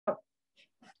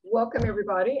Welcome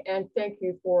everybody, and thank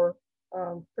you for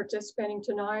participating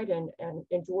tonight and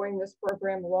enjoying this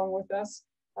program along with us.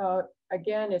 Uh,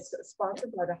 Again, it's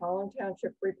sponsored by the Holland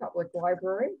Township Free Public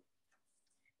Library,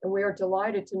 and we are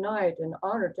delighted tonight and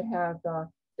honored to have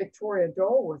Victoria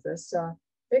Dole with us.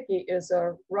 Vicki is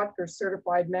a Rutgers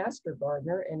Certified Master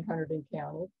Gardener in Hunterdon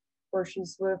County, where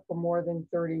she's lived for more than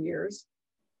 30 years.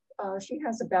 She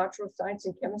has a Bachelor of Science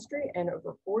in Chemistry and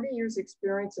over 40 years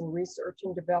experience in research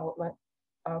and development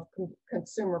of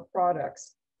consumer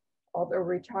products. Although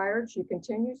retired, she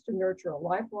continues to nurture a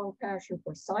lifelong passion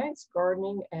for science,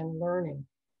 gardening, and learning.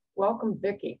 Welcome,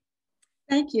 Vicki.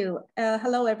 Thank you.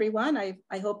 Hello, everyone.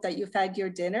 I hope that you've had your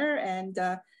dinner and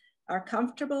are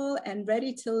comfortable and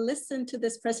ready to listen to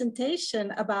this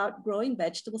presentation about growing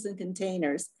vegetables in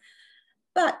containers.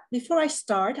 But before I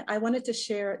start, I wanted to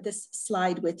share this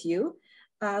slide with you,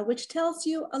 which tells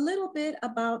you a little bit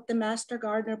about the Master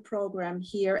Gardener program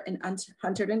here in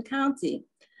Hunterdon County.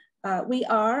 We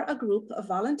are a group of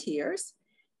volunteers,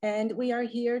 and we are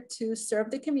here to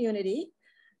serve the community.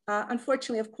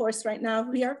 Unfortunately, of course, right now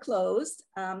we are closed,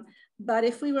 but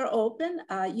if we were open,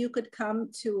 you could come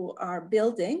to our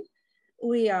building.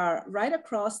 We are right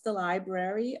across the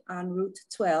library on Route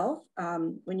 12.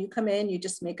 When you come in, you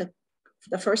just make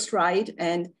the first right,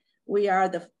 and we are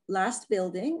the last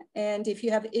building. And if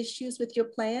you have issues with your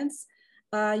plants,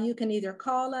 you can either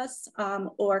call us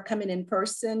or come in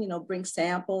person, bring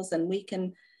samples, and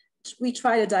we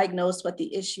try to diagnose what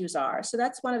the issues are. So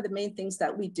that's one of the main things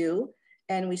that we do.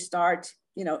 And we start,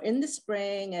 in the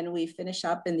spring and we finish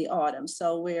up in the autumn.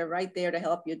 So we're right there to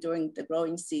help you during the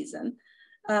growing season.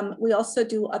 We also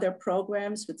do other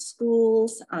programs with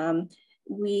schools.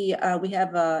 We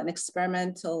have an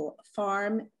experimental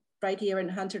farm right here in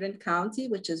Hunterdon County,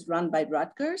 which is run by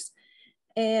Rutgers.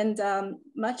 And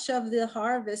much of the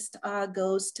harvest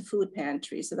goes to food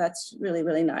pantry. So that's really,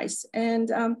 really nice.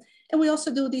 And we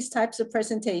also do these types of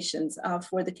presentations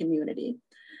for the community.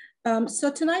 So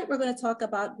tonight we're going to talk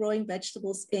about growing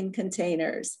vegetables in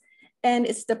containers. And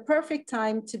it's the perfect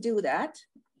time to do that.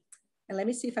 And let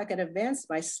me see if I can advance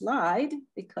my slide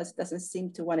because it doesn't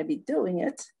seem to want to be doing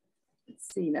it.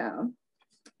 Let's see now.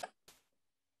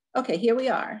 Okay, here we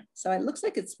are. So it looks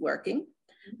like it's working.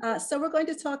 So we're going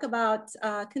to talk about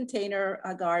container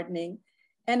gardening.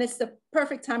 And it's the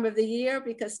perfect time of the year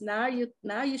because now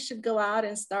you should go out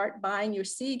and start buying your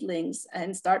seedlings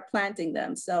and start planting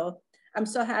them. So I'm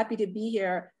so happy to be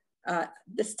here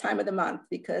this time of the month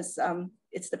because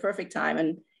it's the perfect time.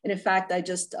 And in fact, I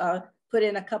just put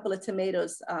in a couple of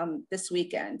tomatoes this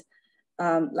weekend.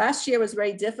 Last year was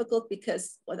very difficult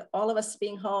because with all of us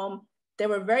being home, there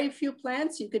were very few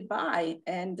plants you could buy.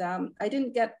 And I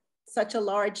didn't get such a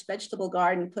large vegetable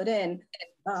garden put in,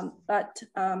 but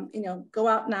go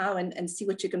out now and see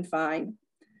what you can find.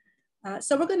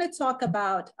 So we're going to talk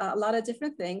about a lot of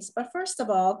different things, but first of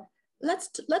all,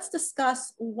 let's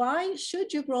discuss why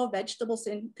should you grow vegetables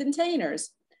in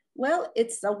containers? Well,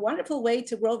 it's a wonderful way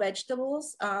to grow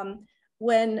vegetables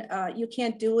when you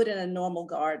can't do it in a normal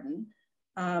garden.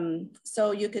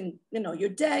 So you can, your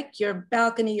deck, your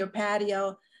balcony, your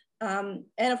patio. And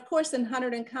of course, in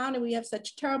Hunterdon County, we have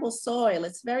such terrible soil.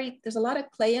 There's a lot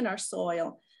of clay in our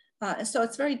soil. And so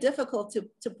it's very difficult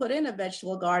to put in a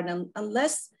vegetable garden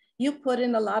unless you put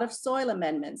in a lot of soil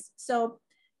amendments. So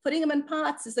putting them in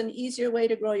pots is an easier way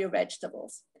to grow your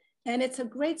vegetables. And it's a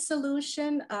great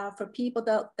solution for people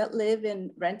that live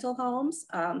in rental homes.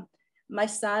 My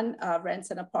son rents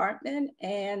an apartment,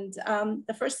 and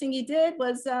the first thing he did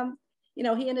was,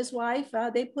 he and his wife,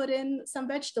 they put in some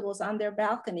vegetables on their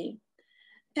balcony.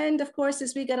 And of course,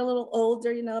 as we get a little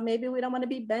older, maybe we don't want to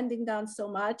be bending down so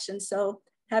much. And so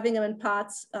having them in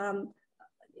pots,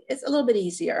 it's a little bit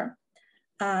easier.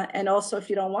 And also, if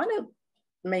you don't want to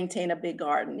maintain a big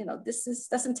garden,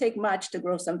 doesn't take much to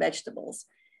grow some vegetables.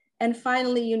 And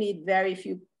finally, you need very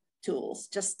few tools,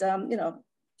 just,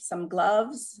 some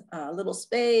gloves, a little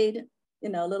spade,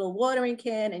 a little watering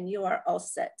can, and you are all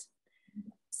set.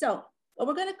 So what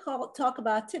we're going to talk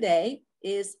about today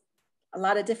is a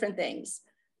lot of different things,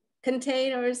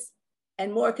 containers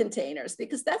and more containers,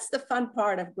 because that's the fun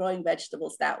part of growing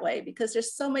vegetables that way, because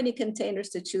there's so many containers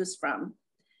to choose from.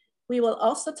 We will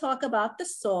also talk about the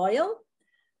soil.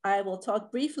 I will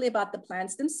talk briefly about the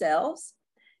plants themselves.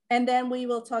 And then we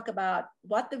will talk about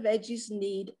what the veggies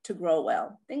need to grow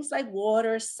well, things like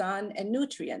water, sun, and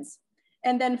nutrients.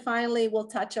 And then finally, we'll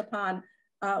touch upon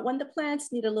when the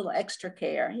plants need a little extra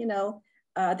care.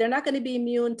 They're not going to be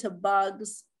immune to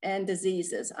bugs and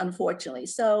diseases, unfortunately.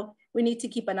 So we need to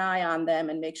keep an eye on them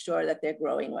and make sure that they're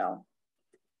growing well.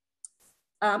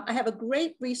 I have a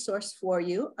great resource for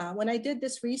you. When I did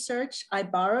this research, I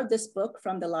borrowed this book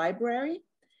from the library,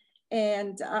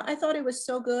 and I thought it was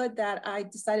so good that I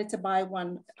decided to buy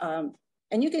one,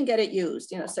 and you can get it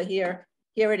used, you know, so here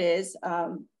it is.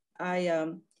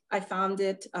 I found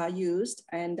it used,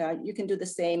 and you can do the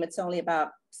same. It's only about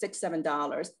 $6,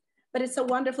 $7, but it's a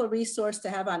wonderful resource to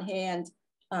have on hand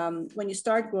when you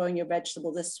start growing your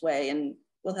vegetable this way, and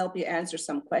will help you answer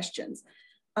some questions.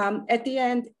 At the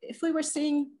end, if we were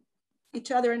seeing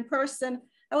each other in person,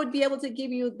 I would be able to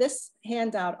give you this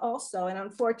handout also. And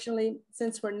unfortunately,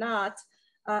 since we're not,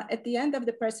 at the end of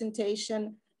the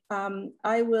presentation,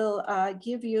 I will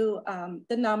give you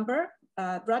the number.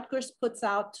 Rutgers puts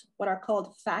out what are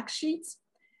called fact sheets.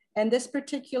 And this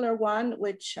particular one,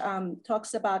 which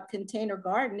talks about container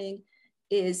gardening,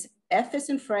 is F as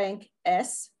in Frank,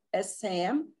 S as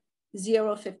Sam,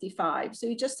 055. So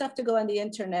you just have to go on the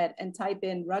internet and type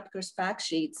in Rutgers fact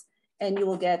sheets, and you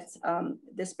will get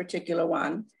this particular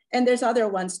one. And there's other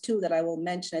ones too that I will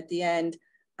mention at the end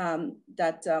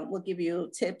that will give you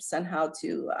tips on how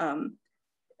to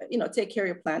you know, take care of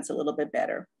your plants a little bit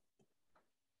better.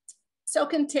 So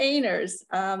containers,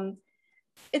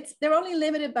 they're only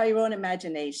limited by your own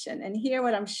imagination. And here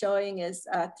what I'm showing is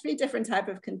 3 different types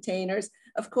of containers.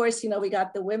 Of course, you know, we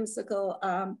got the whimsical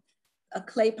a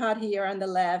clay pot here on the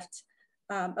left.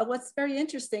 But what's very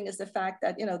interesting is the fact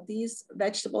that, you know, these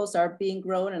vegetables are being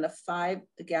grown in a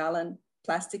 5-gallon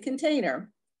plastic container.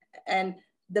 And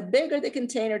the bigger the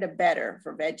container, the better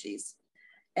for veggies.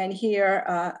 And here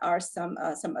are some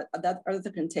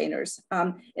other containers.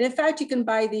 And in fact, you can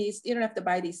buy these, you don't have to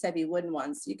buy these heavy wooden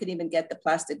ones. You can even get the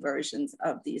plastic versions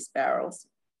of these barrels.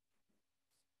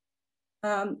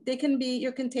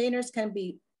 Your containers can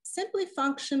be simply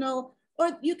functional,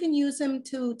 or you can use them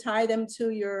to tie them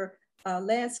to your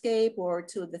landscape or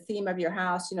to the theme of your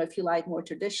house. You know, if you like more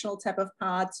traditional type of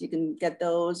pots, you can get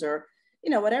those, or,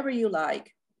 you know, whatever you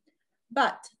like.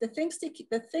 But the things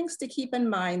to keep in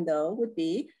mind though would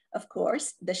be, of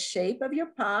course, the shape of your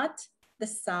pot, the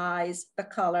size, the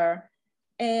color,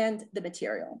 and the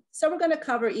material. So we're going to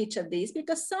cover each of these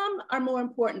because some are more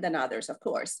important than others, of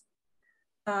course.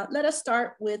 Let us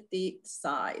start with the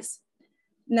size.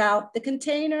 Now, the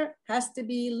container has to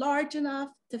be large enough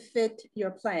to fit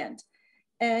your plant.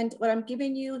 And what I'm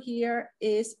giving you here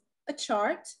is a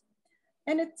chart.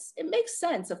 And it makes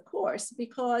sense, of course,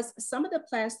 because some of the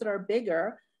plants that are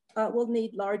bigger will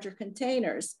need larger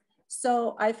containers.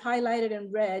 So I've highlighted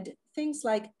in red things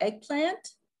like eggplant,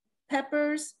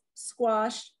 peppers,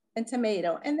 squash, and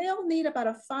tomato. And they all need about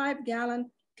a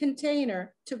 5-gallon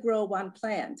container to grow one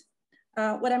plant.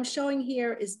 What I'm showing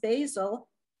here is basil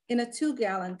in a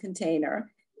 2-gallon container.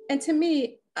 And to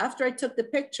me, after I took the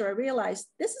picture, I realized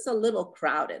this is a little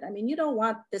crowded. I mean, you don't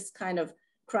want this kind of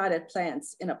crowded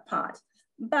plants in a pot.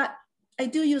 But I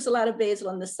do use a lot of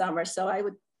basil in the summer, so I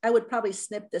would probably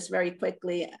snip this very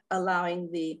quickly,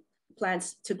 allowing the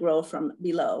plants to grow from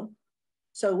below,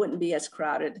 so it wouldn't be as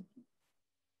crowded.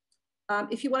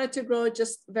 If you wanted to grow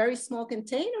just very small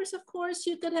containers, of course,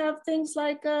 you could have things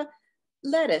like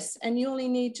lettuce, and you only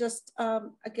need just a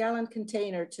gallon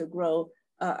container to grow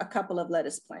a couple of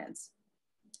lettuce plants.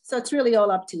 So it's really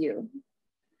all up to you.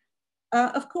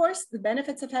 Of course, the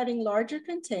benefits of having larger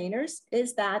containers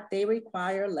is that they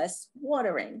require less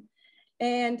watering.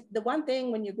 And the one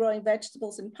thing when you're growing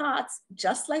vegetables in pots,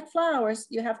 just like flowers,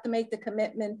 you have to make the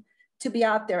commitment to be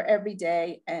out there every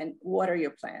day and water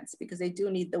your plants because they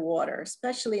do need the water,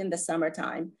 especially in the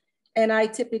summertime. And I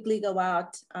typically go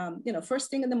out, you know, first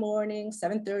thing in the morning,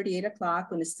 7:30, 8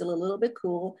 o'clock, when it's still a little bit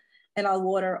cool, and I'll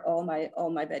water all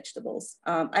my vegetables.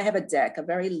 I have a deck, a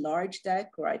very large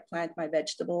deck where I plant my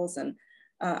vegetables, and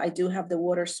I do have the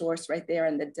water source right there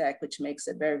in the deck, which makes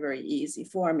it very, very easy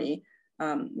for me.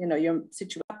 You know, your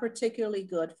situation is particularly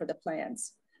good for the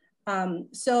plants.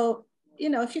 So, you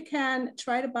know, if you can,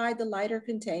 try to buy the lighter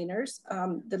containers,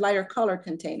 the lighter color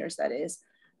containers, that is,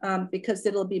 because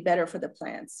it'll be better for the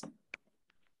plants.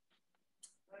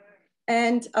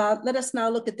 And let us now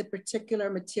look at the particular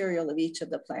material of each of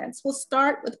the plants. We'll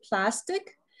start with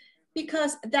plastic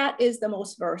because that is the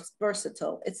most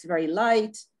versatile. It's very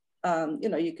light. You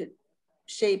know, you could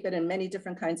shape it in many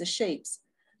different kinds of shapes.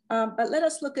 But let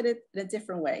us look at it in a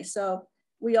different way. So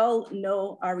we all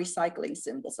know our recycling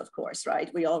symbols, of course,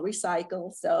 right? We all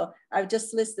recycle. So I've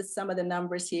just listed some of the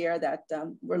numbers here that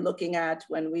we're looking at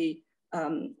when we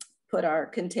put our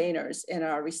containers in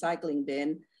our recycling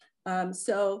bin.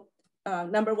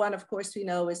 Number one, of course, we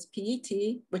know is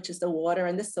PET, which is the water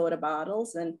in the soda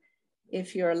bottles. And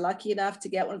if you're lucky enough to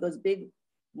get one of those big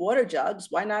water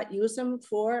jugs, why not use them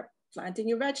for planting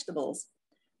your vegetables?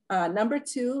 Number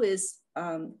two is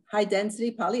high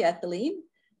density polyethylene,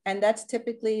 and that's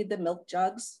typically the milk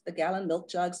jugs, the gallon milk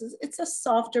jugs. It's a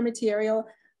softer material,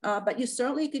 but you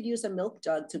certainly could use a milk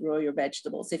jug to grow your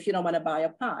vegetables if you don't want to buy a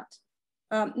pot.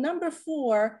 Number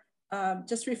 4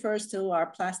 just refers to our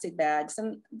plastic bags,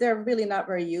 and they're really not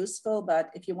very useful, but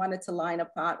if you wanted to line a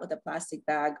pot with a plastic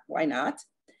bag, why not?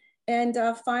 And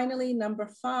finally, number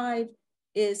 5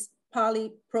 is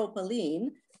polypropylene.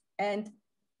 And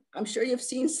I'm sure you've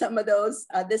seen some of those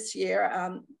this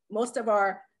year. Most of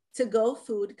our to-go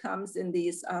food comes in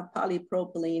these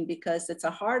polypropylene because it's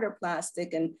a harder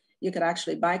plastic and you could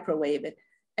actually microwave it.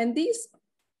 And these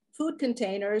food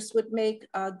containers would make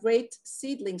great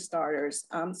seedling starters.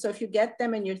 So if you get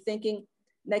them and you're thinking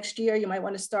next year you might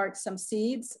want to start some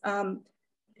seeds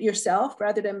yourself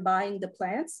rather than buying the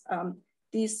plants,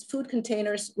 these food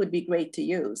containers would be great to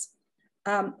use.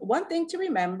 One thing to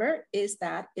remember is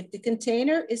that if the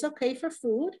container is okay for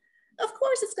food, of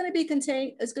course it's going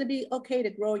to be okay to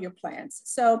grow your plants.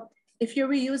 So if you're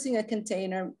reusing a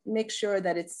container, make sure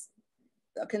that it's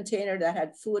a container that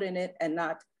had food in it and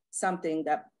not something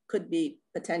that could be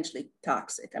potentially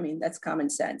toxic. I mean, that's common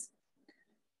sense.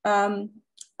 I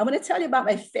want to tell you about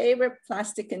my favorite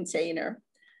plastic container.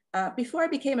 Before I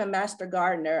became a master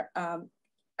gardener,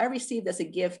 I received as a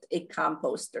gift a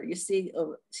composter. You see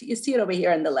it over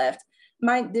here on the left.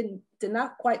 Mine did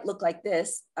not quite look like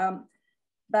this,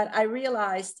 but I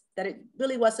realized that it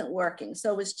really wasn't working.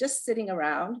 So it was just sitting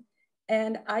around,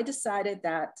 and I decided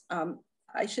that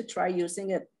I should try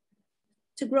using it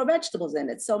to grow vegetables in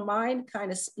it. So mine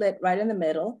kind of split right in the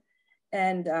middle.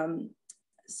 And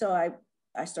so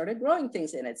I started growing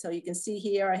things in it. So you can see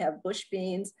here, I have bush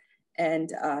beans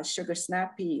and sugar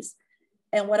snap peas.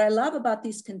 And what I love about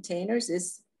these containers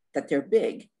is that they're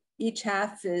big. Each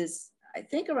half is, I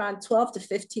think, around 12 to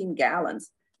 15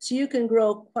 gallons. So you can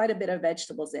grow quite a bit of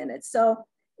vegetables in it. So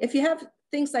if you have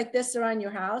things like this around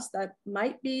your house that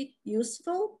might be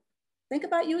useful, think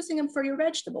about using them for your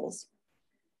vegetables.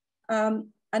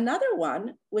 Another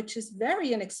one, which is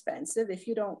very inexpensive if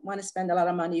you don't want to spend a lot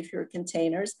of money for your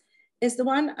containers, is the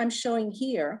one I'm showing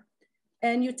here.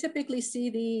 And you typically see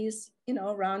these,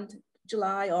 around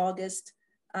July, August,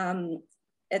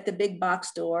 at the big box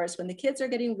stores. When the kids are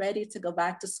getting ready to go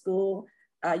back to school,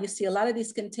 you see a lot of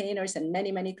these containers in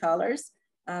many, many colors.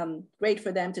 Great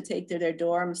for them to take to their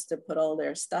dorms to put all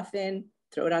their stuff in,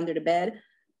 throw it under the bed.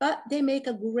 But they make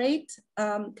a great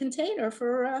container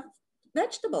for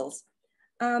vegetables.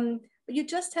 But you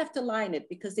just have to line it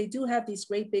because they do have these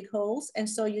great big holes. And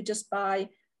so you just buy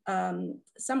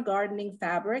some gardening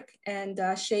fabric and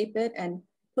shape it and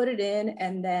put it in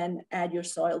and then add your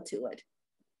soil to it.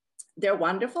 They're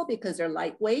wonderful because they're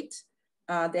lightweight.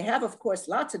 They have, of course,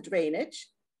 lots of drainage.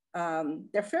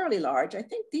 They're fairly large. I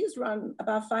think these run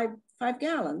about five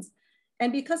gallons.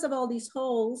 And because of all these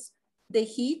holes, they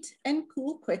heat and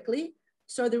cool quickly.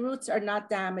 So the roots are not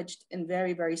damaged in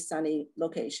very, very sunny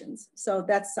locations. So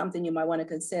that's something you might want to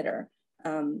consider.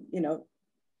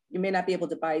 You may not be able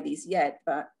to buy these yet,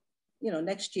 but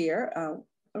next year,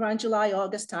 around July,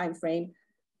 August timeframe,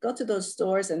 go to those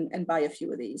stores and buy a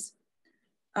few of these.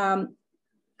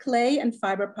 Clay and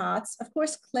fiber pots. Of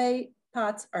course, clay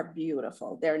pots are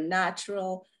beautiful. They're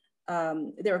natural,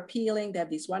 they're appealing, they have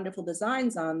these wonderful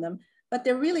designs on them, but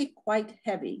they're really quite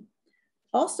heavy.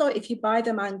 Also, if you buy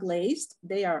them unglazed,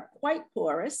 they are quite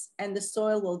porous and the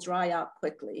soil will dry out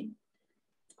quickly.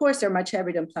 Of course, they're much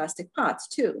heavier than plastic pots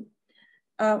too.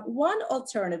 One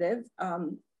alternative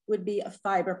would be a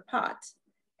fiber pot.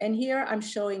 And here I'm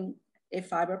showing a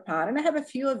fiber pot, and I have a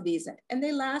few of these, and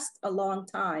they last a long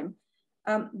time.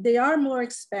 They are more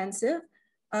expensive,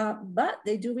 but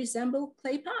they do resemble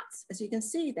clay pots. As you can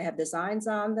see, they have designs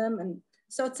on them. And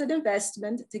so it's an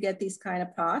investment to get these kind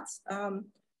of pots,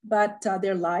 but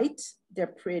they're light, they're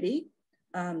pretty.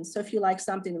 So if you like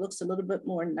something that looks a little bit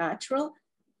more natural,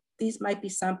 these might be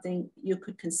something you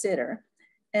could consider.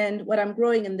 And what I'm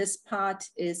growing in this pot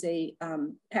is a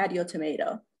patio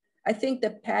tomato. I think the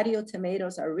patio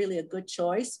tomatoes are really a good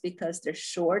choice because they're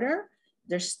shorter,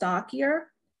 they're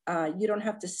stockier, you don't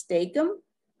have to stake them.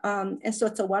 And so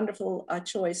it's a wonderful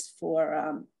choice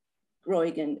for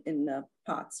growing in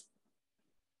pots.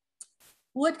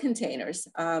 Wood containers.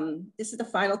 This is the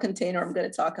final container I'm going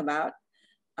to talk about.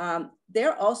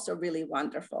 They're also really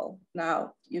wonderful.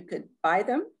 Now, you could buy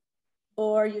them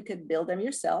or you could build them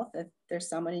yourself if there's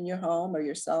someone in your home or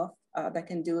yourself that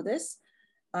can do this.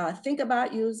 Think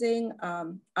about using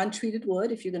untreated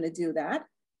wood if you're going to do that,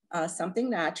 something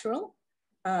natural.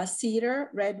 Cedar,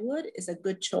 redwood is a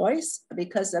good choice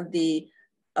because of the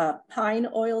pine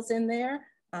oils in there.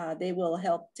 They will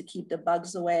help to keep the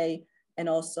bugs away and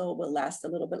also will last a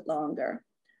little bit longer.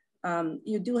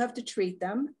 You do have to treat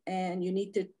them, and you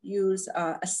need to use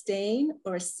a stain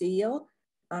or a seal,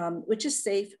 which is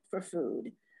safe for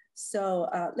food. So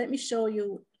let me show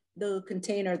you the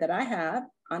container that I have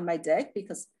on my deck,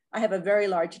 because I have a very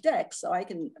large deck, so I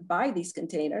can buy these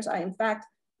containers. In fact,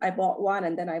 I bought one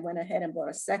and then I went ahead and bought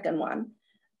a second one.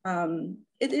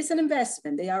 It is an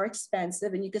investment. They are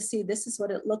expensive, and you can see this is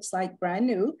what it looks like brand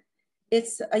new.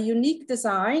 It's a unique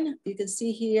design. You can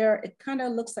see here, it kind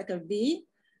of looks like a V,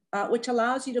 which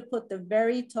allows you to put the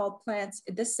very tall plants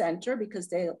in the center, because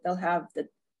they'll have the,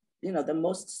 the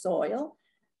most soil.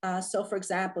 So for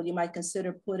example, you might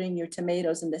consider putting your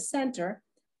tomatoes in the center,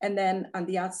 and then on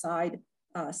the outside,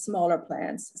 smaller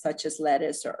plants such as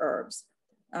lettuce or herbs.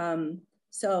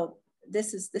 So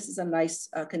this is a nice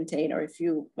container if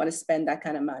you want to spend that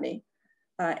kind of money.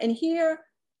 And here,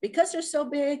 because they're so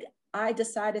big, I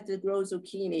decided to grow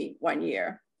zucchini one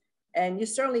year. And you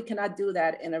certainly cannot do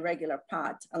that in a regular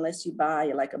pot unless you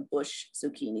buy like a bush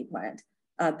zucchini plant.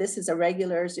 This is a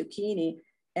regular zucchini,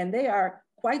 and they are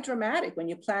quite dramatic when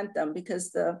you plant them,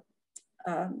 because the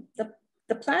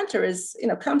planter is,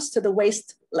 comes to the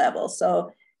waist level.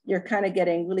 So you're kind of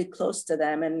getting really close to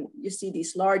them, and you see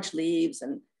these large leaves,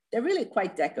 and they're really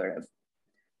quite decorative.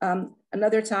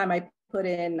 Another time I put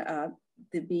in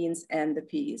the beans and the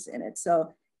peas in it.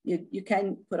 So you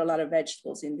can put a lot of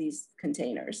vegetables in these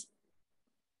containers.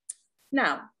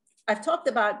 Now, I've talked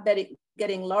about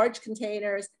getting large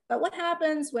containers, but what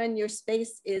happens when your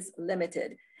space is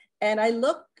limited? And I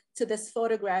look to this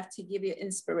photograph to give you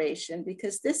inspiration,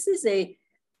 because this is a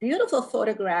beautiful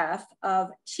photograph of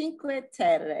Cinque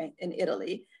Terre in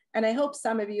Italy. And I hope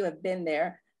some of you have been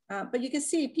there, but you can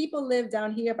see people live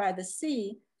down here by the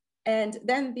sea, and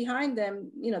then behind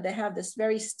them, they have this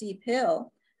very steep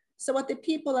hill. So what the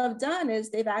people have done is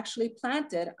they've actually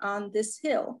planted on this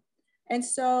hill. And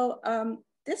so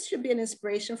this should be an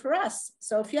inspiration for us.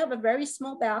 So if you have a very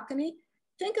small balcony,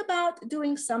 think about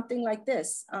doing something like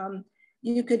this.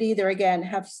 You could either, again,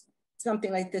 have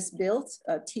something like this built,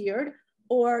 tiered,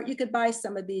 or you could buy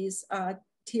some of these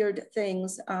tiered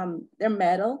things. They're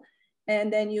metal,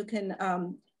 and then you can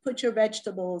put your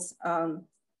vegetables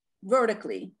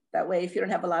vertically. That way, if you don't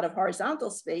have a lot of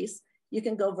horizontal space, you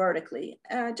can go vertically.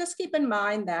 Just keep in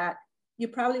mind that you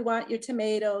probably want your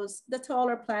tomatoes, the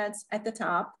taller plants at the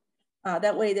top.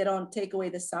 That way they don't take away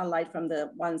the sunlight from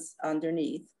the ones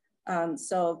underneath.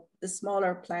 So the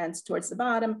smaller plants towards the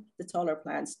bottom, the taller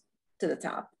plants to the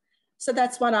top. So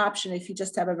that's one option if you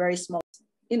just have a very small,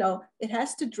 it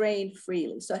has to drain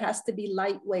freely. So it has to be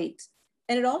lightweight.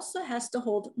 And it also has to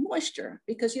hold moisture,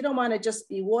 because you don't want to just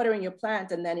be watering your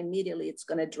plant and then immediately it's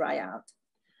going to dry out.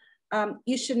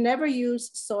 You should never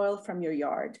use soil from your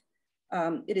yard.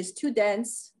 It is too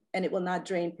dense and it will not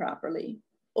drain properly,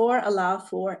 or allow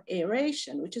for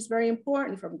aeration, which is very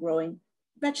important from growing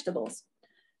vegetables.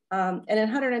 And in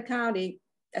Hunterdon County,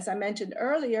 as I mentioned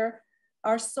earlier,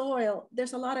 our soil,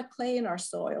 there's a lot of clay in our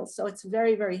soil, so it's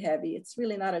very, very heavy. It's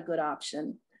really not a good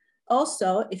option.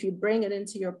 Also, if you bring it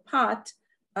into your pot,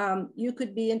 you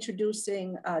could be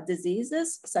introducing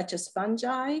diseases such as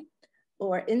fungi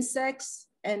or insects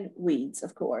and weeds,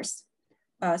 of course.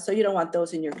 So you don't want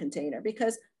those in your container,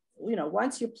 because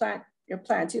once you plant your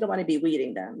plants, you don't want to be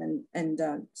weeding them, and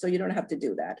so you don't have to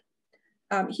do that.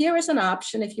 Here is an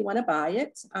option if you want to buy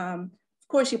it. Of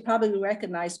course, you probably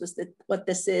recognize what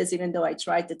this is, even though I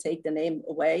tried to take the name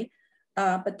away.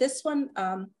 But this one,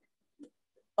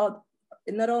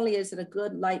 not only is it a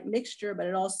good light mixture, but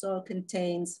it also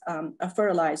contains a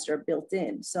fertilizer built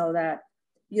in, so that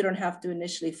you don't have to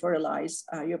initially fertilize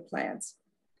your plants.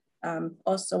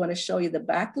 Also want to show you the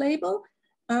back label.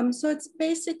 So it's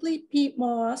basically peat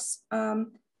moss,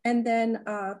 and then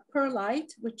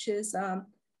perlite, which is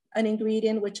an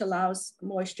ingredient which allows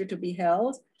moisture to be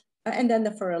held, and then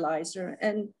the fertilizer.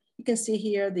 And you can see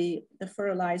here the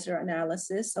fertilizer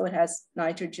analysis. So it has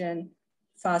nitrogen,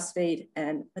 phosphate,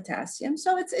 and potassium.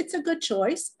 So it's a good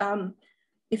choice.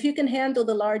 If you can handle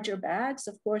the larger bags,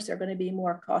 of course, they're going to be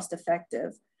more cost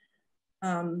effective.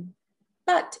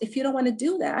 But if you don't want to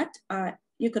do that,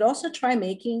 you could also try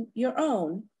making your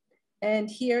own. And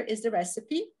here is the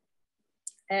recipe.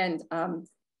 And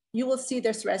you will see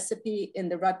this recipe in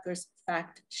the Rutgers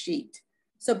fact sheet.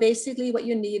 So basically what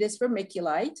you need is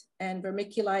vermiculite, and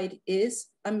vermiculite is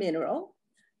a mineral.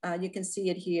 You can see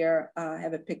it here, I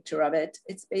have a picture of it.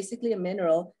 It's basically a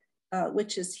mineral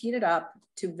which is heated up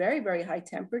to very, very high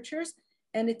temperatures,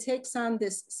 and it takes on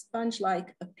this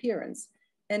sponge-like appearance.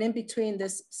 And in between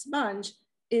this sponge,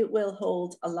 it will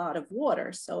hold a lot of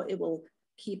water. So it will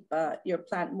keep your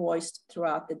plant moist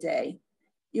throughout the day.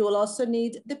 You will also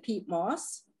need the peat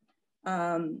moss.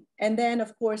 And then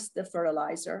of course the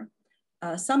fertilizer,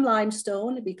 some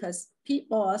limestone, because peat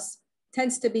moss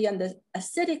tends to be on the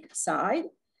acidic side,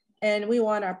 and we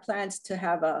want our plants to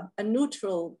have a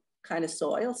neutral kind of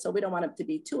soil. So we don't want them to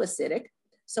be too acidic.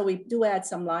 So we do add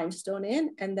some limestone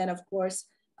in, and then of course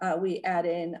we add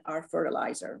in our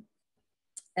fertilizer.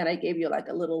 And I gave you like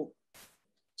a little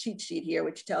cheat sheet here,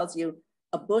 which tells you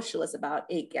a bushel is about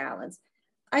 8 gallons.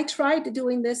 I tried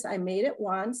doing this. I made it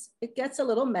once. It gets a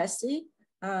little messy.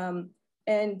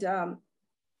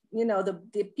 You know,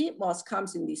 the peat moss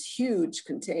comes in these huge,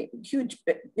 you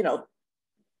know,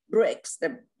 bricks.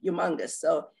 They're humongous.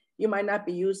 So you might not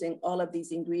be using all of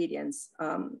these ingredients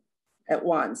at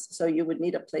once. So you would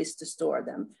need a place to store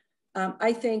them.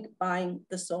 I think buying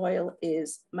the soil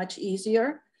is much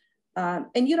easier.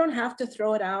 And you don't have to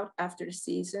throw it out after the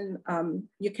season.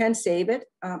 You can save it,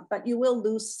 but you will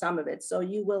lose some of it. So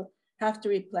you will have to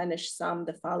replenish some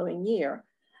the following year.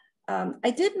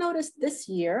 I did notice this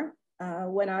year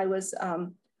when I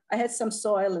had some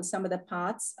soil in some of the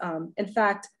pots. In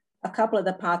fact, a couple of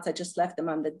the pots, I just left them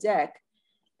on the deck,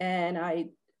 and I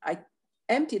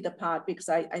emptied the pot because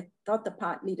I thought the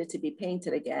pot needed to be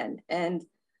painted again. And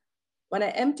when I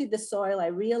emptied the soil, I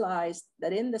realized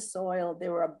that in the soil,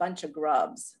 there were a bunch of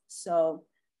grubs. So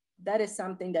that is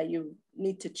something that you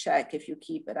need to check if you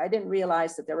keep it. I didn't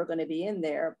realize that they were going to be in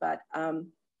there, but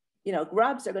you know,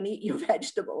 grubs are going to eat your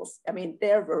vegetables. I mean,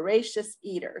 they're voracious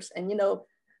eaters. And you know,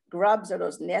 grubs are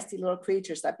those nasty little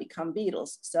creatures that become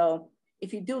beetles. So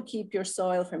if you do keep your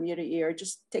soil from year to year,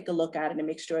 just take a look at it and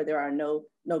make sure there are no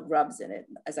grubs in it,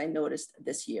 as I noticed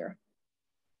this year.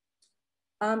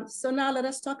 So now let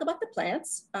us talk about the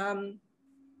plants. Of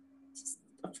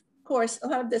course, a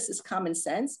lot of this is common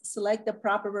sense. Select the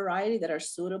proper variety that are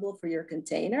suitable for your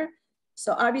container.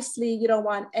 So obviously you don't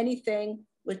want anything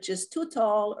which is too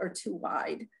tall or too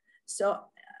wide. So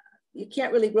you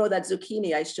can't really grow that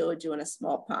zucchini I showed you in a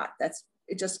small pot.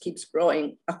 It just keeps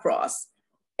growing across.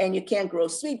 And you can't grow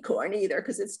sweet corn either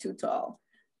because it's too tall.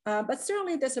 But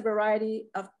certainly there's a variety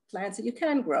of plants that you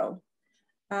can grow.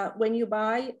 When you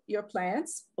buy your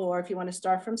plants, or if you want to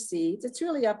start from seeds, it's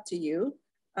really up to you.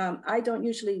 I don't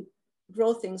usually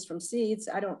grow things from seeds.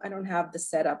 I don't have the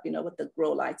setup, you know, with the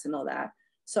grow lights and all that.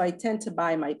 So I tend to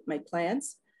buy my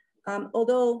plants.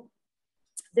 Although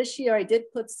this year I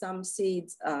did put some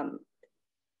seeds,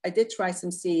 I did try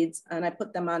some seeds, and I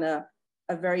put them on a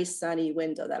very sunny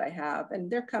window that I have,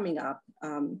 and they're coming up.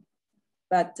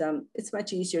 But it's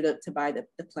much easier to buy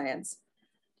the plants.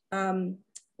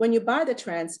 When you buy the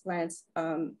transplants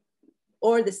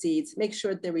or the seeds, make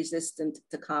sure they're resistant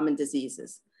to common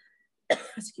diseases.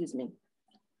 Excuse me.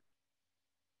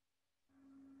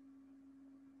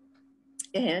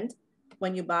 And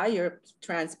when you buy your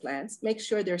transplants, make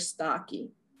sure they're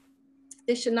stocky.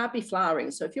 They should not be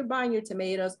flowering. So if you're buying your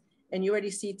tomatoes and you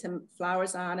already see some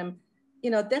flowers on them,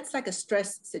 you know, that's like a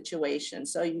stress situation.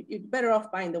 So you're better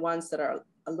off buying the ones that are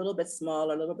a little bit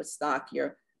smaller, a little bit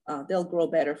stockier. They'll grow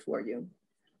better for you.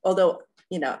 Although,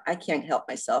 you know, I can't help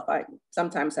myself.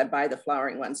 Sometimes I buy the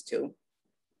flowering ones too.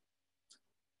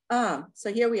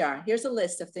 So here we are. Here's a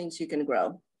list of things you can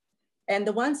grow. And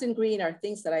the ones in green are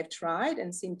things that I've tried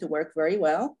and seem to work very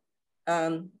well.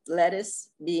 Lettuce,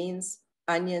 beans,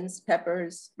 onions,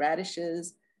 peppers,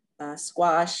 radishes,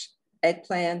 squash,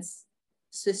 eggplants,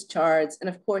 Swiss chards, and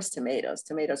of course, tomatoes.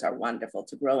 Tomatoes are wonderful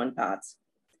to grow in pots.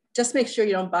 Just make sure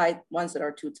you don't buy ones that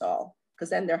are too tall, because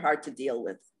then they're hard to deal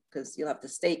with, because you'll have to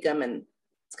stake them, and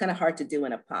it's kind of hard to do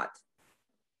in a pot.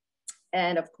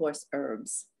 And of course,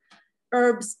 herbs.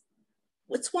 Herbs,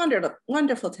 it's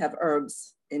wonderful to have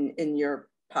herbs in your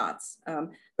pots,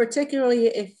 particularly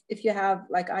if you have,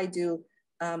 like I do,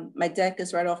 my deck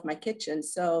is right off my kitchen.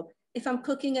 So if I'm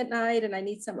cooking at night and I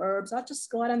need some herbs, I'll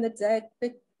just go out on the deck,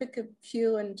 pick a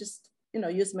few and just, you know,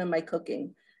 use them in my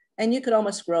cooking. And you could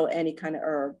almost grow any kind of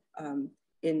herb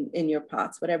in your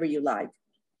pots, whatever you like.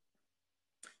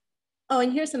 Oh,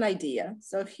 and here's an idea.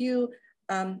 So if you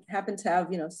happen to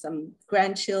have, you know, some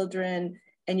grandchildren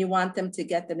and you want them to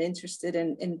get them interested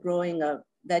in growing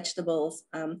vegetables,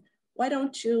 why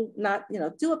don't you not, you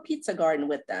know, do a pizza garden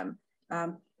with them?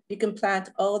 You can plant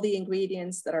all the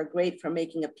ingredients that are great for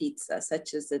making a pizza,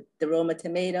 such as the Roma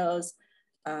tomatoes,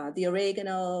 the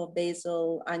oregano,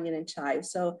 basil, onion, and chive.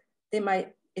 So they might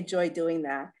enjoy doing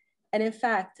that. And in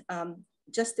fact,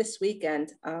 just this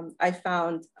weekend, I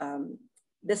found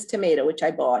this tomato, which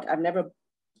I bought. I've never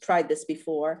tried this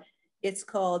before. It's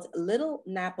called Little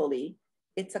Napoli.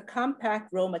 It's a compact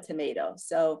Roma tomato.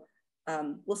 So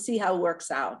we'll see how it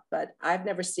works out, but I've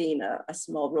never seen a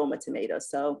small Roma tomato.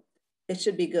 So it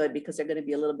should be good because they're going to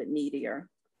be a little bit meatier.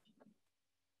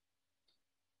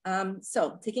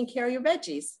 So taking care of your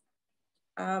veggies.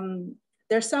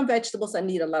 There's some vegetables that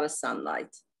need a lot of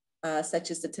sunlight,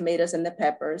 such as the tomatoes and the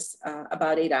peppers,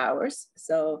 about 8 hours.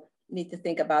 So you need to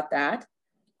think about that.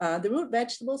 The root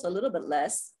vegetables, a little bit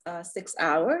less, 6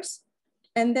 hours.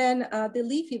 And then the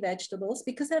leafy vegetables,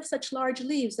 because they have such large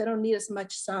leaves, they don't need as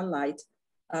much sunlight.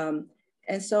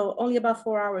 And so only about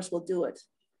 4 hours will do it.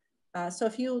 So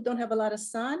if you don't have a lot of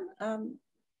sun,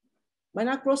 why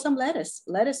not grow some lettuce?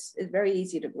 Lettuce is very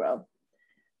easy to grow.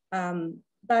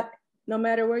 But no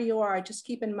matter where you are, just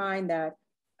keep in mind that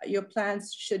your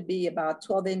plants should be about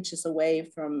 12 inches away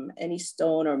from any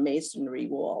stone or masonry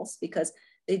walls, because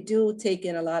they do take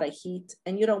in a lot of heat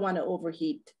and you don't want to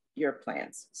overheat your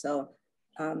plants. So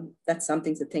that's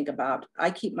something to think about. I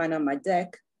keep mine on my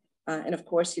deck. And of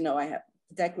course, you know, I have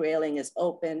the deck railing is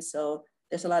open, so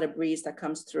there's a lot of breeze that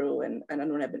comes through, and I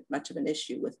don't have much of an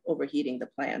issue with overheating the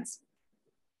plants.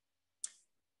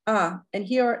 And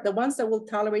here are the ones that will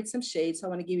tolerate some shade. So I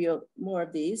want to give you more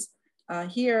of these.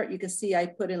 Here you can see I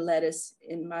put in lettuce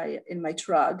in my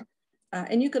trug.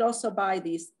 And you could also buy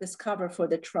this cover for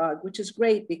the trug, which is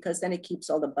great because then it keeps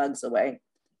all the bugs away.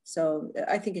 So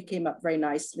I think it came up very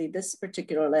nicely. This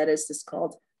particular lettuce is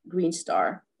called Green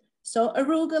Star. So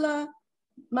arugula,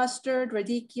 mustard,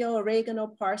 radicchio, oregano,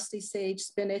 parsley, sage,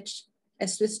 spinach, and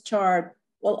Swiss chard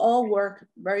will all work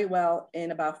very well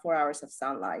in about 4 hours of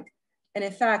sunlight. And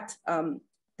in fact,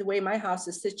 the way my house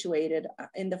is situated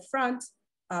in the front,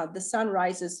 the sun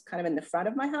rises kind of in the front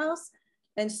of my house.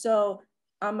 And so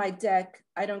on my deck,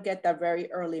 I don't get that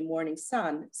very early morning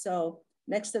sun. So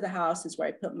next to the house is where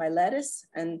I put my lettuce.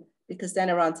 And because then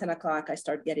around 10 o'clock, I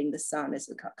start getting the sun as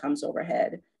it comes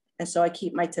overhead. And so I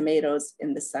keep my tomatoes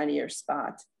in the sunnier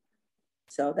spot.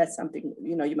 So that's something,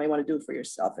 you know, you might want to do for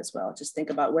yourself as well. Just think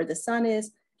about where the sun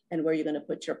is and where you're going to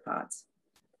put your pots.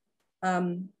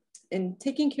 In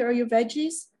taking care of your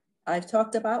veggies, I've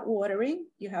talked about watering.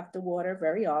 You have to water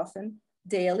very often,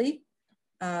 daily.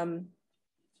 When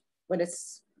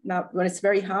it's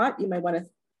very hot, you might want to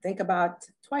think about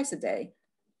twice a day.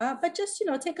 But just, you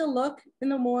know, take a look in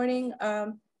the morning,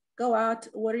 go out,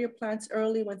 water your plants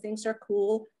early when things are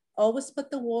cool. Always put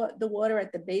the water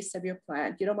at the base of your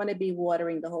plant. You don't want to be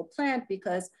watering the whole plant,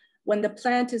 because when the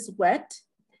plant is wet,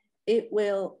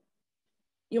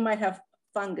 you might have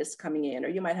fungus coming in, or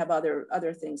you might have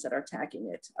other things that are attacking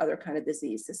it, other kind of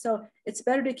diseases. So it's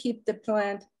better to keep the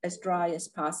plant as dry as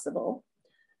possible.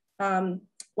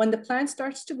 When the plant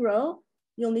starts to grow,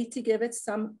 you'll need to give it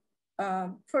some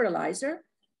fertilizer.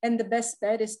 And the best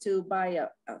bet is to buy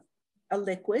a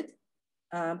liquid,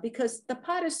 because the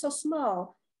pot is so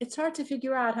small, it's hard to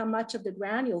figure out how much of the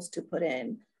granules to put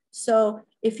in. So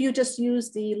if you just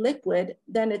use the liquid,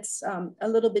 then it's a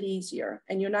little bit easier,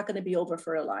 and you're not going to be over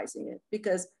fertilizing it,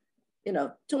 because, you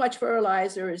know, too much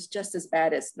fertilizer is just as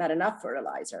bad as not enough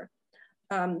fertilizer.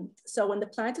 So when the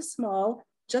plant is small,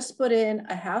 just put in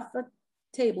a half a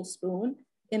tablespoon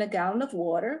in a gallon of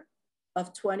water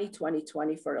of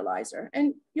 20-20-20 fertilizer.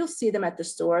 And you'll see them at the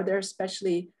store. They're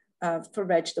especially for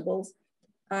vegetables.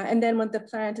 And then when the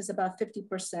plant is about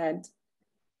 50%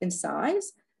 in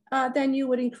size, then you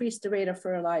would increase the rate of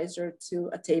fertilizer to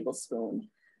a tablespoon.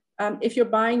 If you're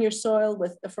buying your soil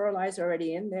with the fertilizer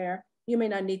already in there, you may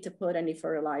not need to put any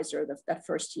fertilizer that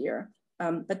first year.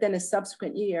 But then in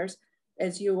subsequent years,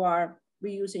 as you are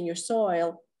reusing your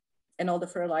soil and all the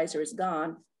fertilizer is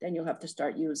gone, then you'll have to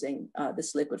start using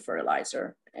this liquid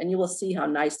fertilizer, and you will see how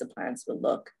nice the plants will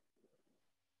look.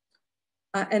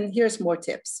 And here's more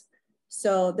tips.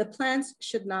 So the plants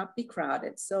should not be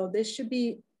crowded. So there should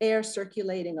be air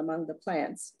circulating among the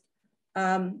plants.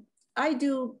 I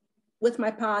do with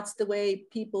my pots the way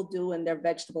people do in their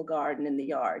vegetable garden in the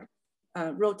yard,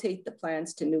 rotate the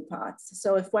plants to new pots.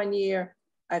 So if one year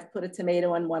I've put a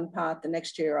tomato in one pot, the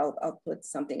next year I'll put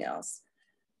something else.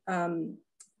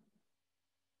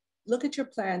 Look at your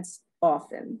plants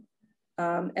often.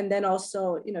 And then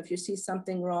also, you know, if you see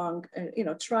something wrong, you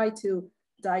know, try to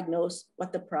diagnose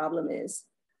what the problem is.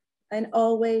 And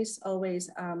always,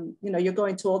 you know, you're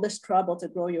going to all this trouble to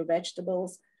grow your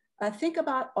vegetables. Think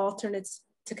about alternates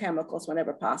to chemicals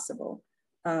whenever possible.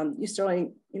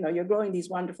 You're growing these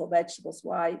wonderful vegetables.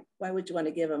 Why would you want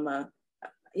to give them a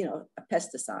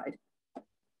pesticide?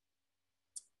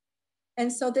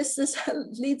 And so this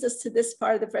leads us to this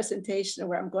part of the presentation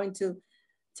where I'm going to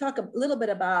talk a little bit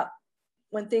about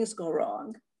when things go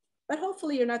wrong. But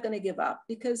hopefully you're not going to give up,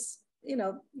 because, you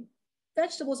know,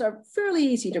 vegetables are fairly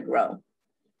easy to grow.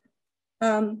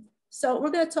 So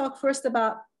we're going to talk first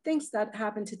about things that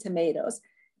happen to tomatoes.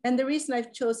 And the reason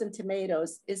I've chosen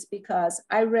tomatoes is because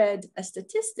I read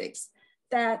statistics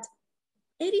that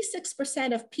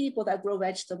 86% of people that grow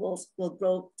vegetables will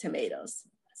grow tomatoes.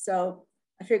 So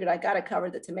I figured I got to cover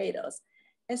the tomatoes.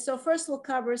 And so first we'll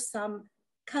cover some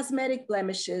cosmetic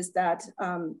blemishes that,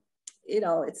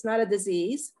 it's not a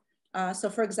disease. So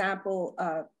for example,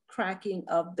 cracking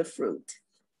of the fruit.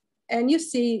 And you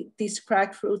see these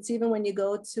cracked fruits even when you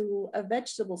go to a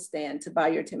vegetable stand to buy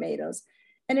your tomatoes.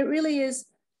 And it really is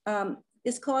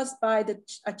caused by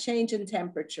a change in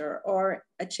temperature or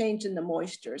a change in the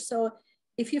moisture. So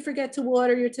if you forget to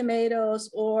water your tomatoes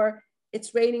or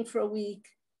it's raining for a week,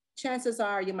 chances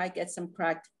are you might get some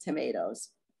cracked tomatoes.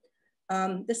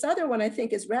 This other one I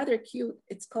think is rather cute.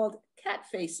 It's called cat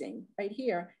facing right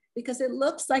here because it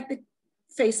looks like the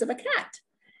face of a cat.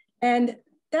 And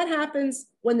that happens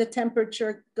when the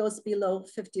temperature goes below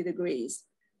 50 degrees.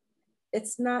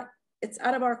 It's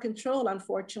out of our control,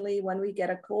 unfortunately, when we get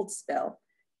a cold spell.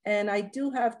 And I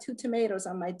do have 2 tomatoes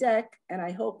on my deck, and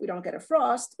I hope we don't get a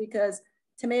frost because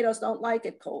tomatoes don't like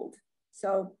it cold.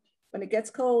 So when it gets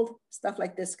cold, stuff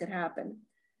like this could happen.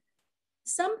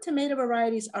 Some tomato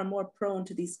varieties are more prone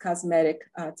to these cosmetic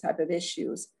type of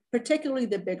issues, particularly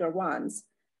the bigger ones.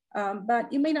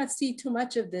 But you may not see too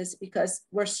much of this because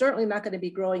we're certainly not going to be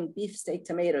growing beefsteak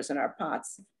tomatoes in our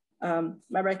pots.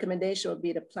 My recommendation would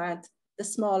be to plant the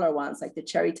smaller ones like the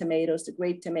cherry tomatoes, the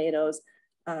grape tomatoes,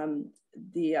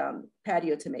 the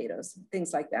patio tomatoes,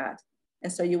 things like that.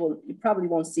 And so you probably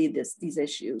won't see these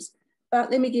issues.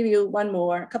 But let me give you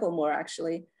a couple more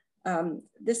actually.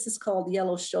 This is called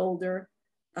yellow shoulder.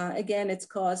 Again, it's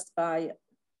caused by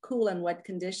cool and wet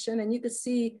condition, and you can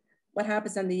see what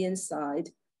happens on the inside.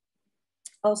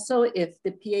 Also, if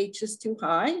the pH is too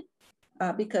high,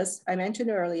 because I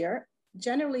mentioned earlier,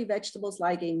 generally vegetables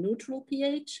like a neutral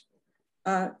pH.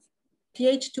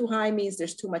 pH too high means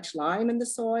there's too much lime in the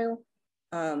soil.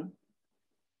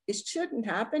 It shouldn't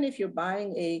happen if you're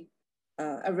buying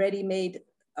a ready-made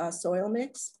soil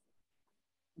mix.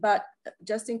 But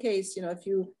just in case, if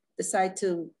you decide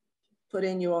to put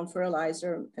in your own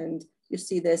fertilizer and you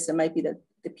see this, it might be that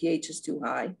the pH is too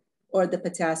high or the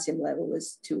potassium level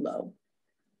is too low.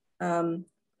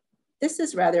 This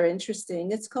is rather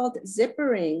interesting. It's called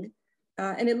zippering,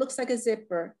 and it looks like a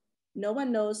zipper. No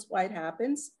one knows why it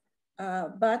happens,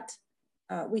 but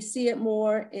we see it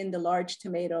more in the large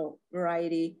tomato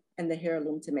variety and the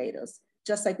heirloom tomatoes,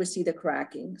 just like we see the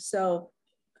cracking. So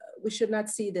we should not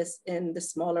see this in the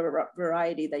smaller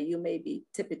variety that you may be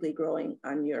typically growing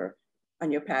on your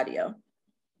patio.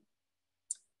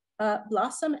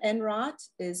 Blossom end rot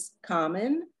is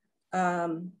common,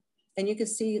 and you can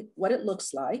see what it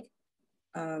looks like.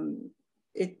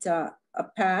 A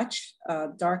patch,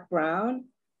 dark brown,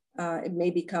 it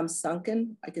may become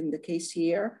sunken, like in the case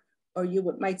here, or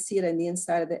you might see it on the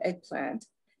inside of the eggplant.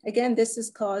 Again, this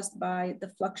is caused by the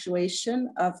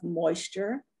fluctuation of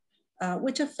moisture,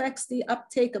 which affects the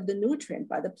uptake of the nutrient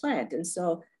by the plant. And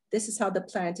so this is how the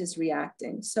plant is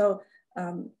reacting. So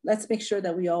let's make sure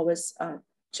that we always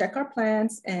check our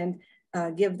plants and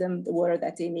give them the water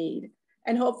that they need.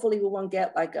 And hopefully we won't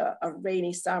get like a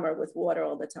rainy summer with water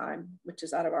all the time, which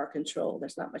is out of our control.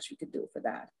 There's not much we could do for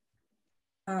that.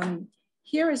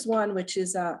 Here is one which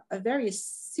is a very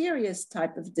serious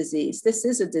type of disease. This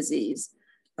is a disease,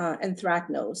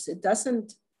 anthracnose. It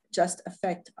doesn't just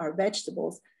affect our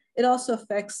vegetables, it also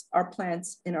affects our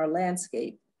plants in our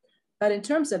landscape. But in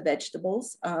terms of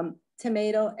vegetables,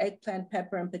 tomato, eggplant,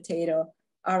 pepper, and potato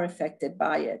are affected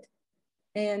by it.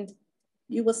 And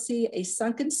you will see a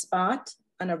sunken spot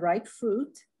on a ripe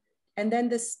fruit, and then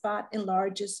this spot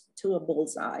enlarges to a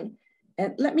bullseye.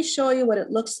 And let me show you what it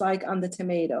looks like on the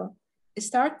tomato. It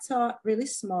starts out really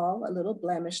small, a little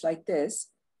blemish like this,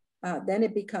 then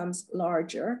it becomes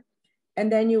larger,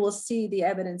 and then you will see the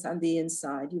evidence on the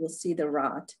inside. You will see the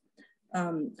rot.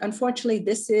 Unfortunately,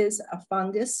 this is a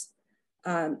fungus,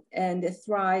 and it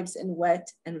thrives in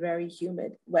wet and very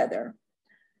humid weather.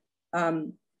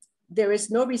 There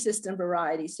is no resistant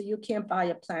variety, so you can't buy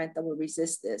a plant that will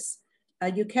resist this.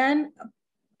 You can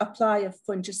apply a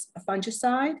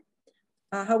fungicide.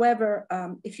 However,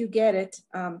 if you get it,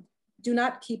 do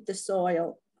not keep the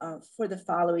soil for the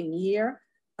following year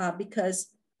because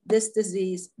this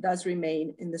disease does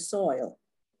remain in the soil.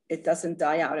 It doesn't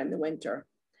die out in the winter.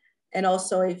 And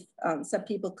also if some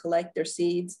people collect their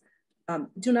seeds,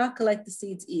 do not collect the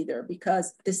seeds either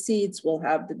because the seeds will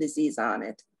have the disease on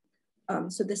it.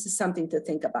 So this is something to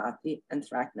think about, the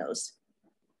anthracnose.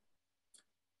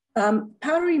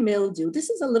 Powdery mildew, this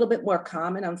is a little bit more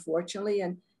common, unfortunately.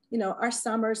 And our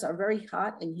summers are very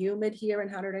hot and humid here in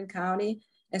Hunterdon County.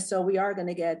 And so we are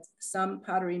gonna get some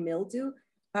powdery mildew.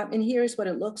 And here's what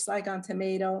it looks like on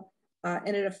tomato.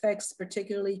 And it affects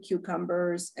particularly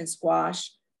cucumbers and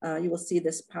squash. you will see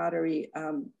this powdery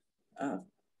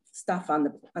stuff on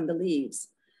the leaves.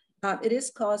 It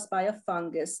is caused by a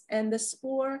fungus, and the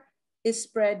spore is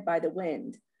spread by the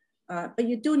wind. But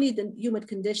you do need the humid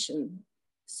condition.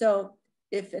 So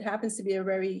if it happens to be a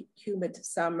very humid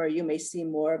summer, you may see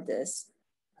more of this.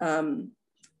 And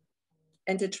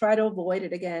to try to avoid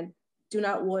it, again, do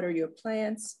not water your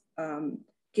plants.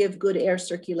 Give good air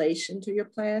circulation to your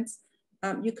plants.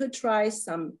 You could try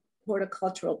some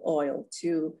horticultural oil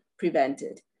to prevent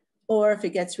it. Or if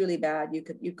it gets really bad,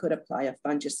 you could apply a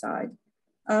fungicide.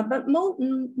 But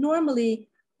normally,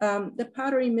 the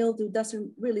powdery mildew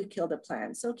doesn't really kill the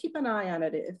plant. So keep an eye on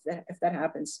it if that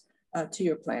happens to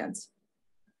your plants.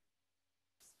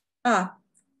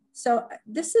 So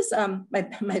this is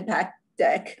my back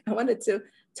deck. I wanted to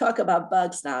talk about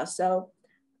bugs now. So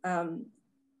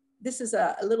this is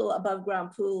a little above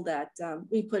ground pool that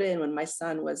we put in when my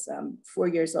son was 4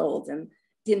 years old. And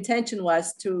the intention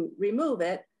was to remove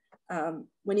it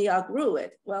when he outgrew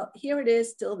it. Well, here it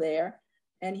is still there.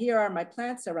 And here are my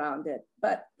plants around it.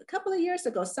 But a couple of years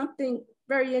ago, something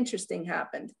very interesting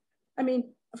happened. I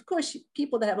mean, of course,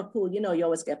 people that have a pool, you know, you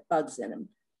always get bugs in them.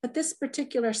 But this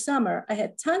particular summer, I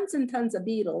had tons and tons of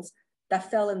beetles that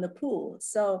fell in the pool.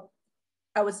 So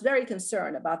I was very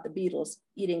concerned about the beetles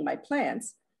eating my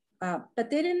plants, but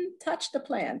they didn't touch the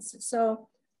plants. So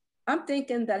I'm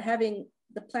thinking that having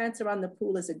the plants around the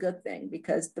pool is a good thing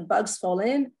because the bugs fall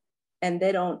in and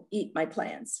they don't eat my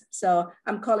plants. So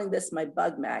I'm calling this my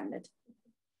bug magnet.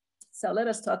 So let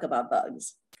us talk about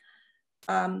bugs.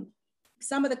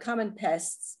 Some of the common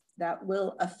pests that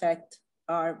will affect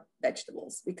our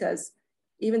vegetables, because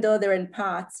even though they're in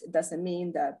pots, it doesn't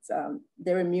mean that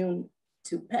they're immune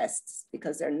to pests,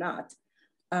 because they're not.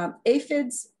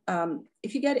 Aphids,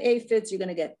 if you get aphids, you're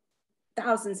gonna get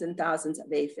thousands and thousands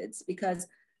of aphids, because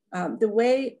the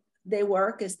way they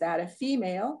work is that a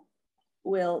female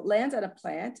will land on a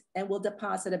plant and will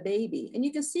deposit a baby. And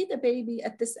you can see the baby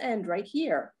at this end right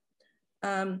here.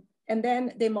 And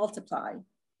then they multiply.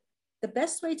 The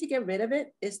best way to get rid of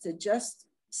it is to just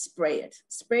spray it.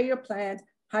 Spray your plant,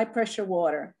 high pressure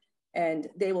water, and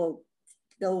they'll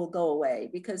go away,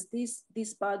 because these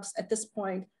bugs at this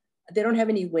point, they don't have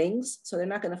any wings, so they're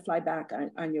not gonna fly back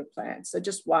on your plant. So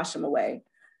just wash them away.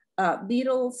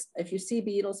 Beetles, if you see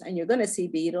beetles, and you're gonna see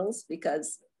beetles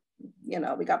because, you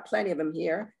know, we got plenty of them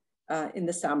here in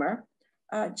the summer,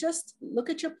 just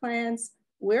look at your plants,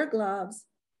 wear gloves,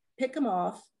 pick them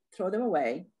off, throw them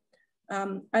away.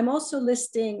 I'm also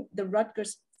listing the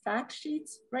Rutgers fact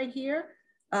sheets right here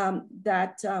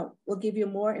that will give you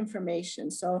more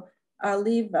information. So I'll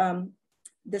leave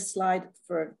this slide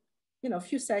for a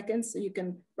few seconds so you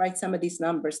can write some of these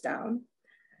numbers down.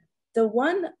 The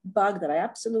one bug that I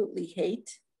absolutely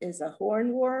hate is a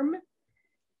hornworm.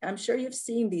 I'm sure you've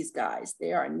seen these guys.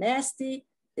 They are nasty.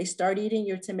 They start eating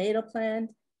your tomato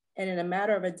plant, and in a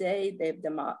matter of a day,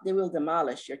 they will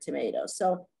demolish your tomato.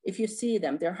 So if you see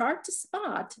them, they're hard to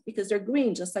spot because they're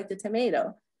green, just like the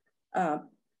tomato.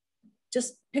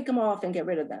 Just pick them off and get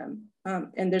rid of them.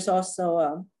 And there's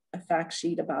also a fact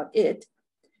sheet about it.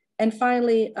 And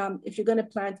finally, if you're gonna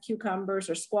plant cucumbers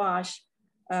or squash,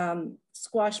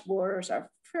 squash borers are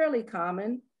fairly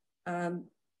common.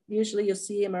 Usually you'll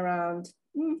see them around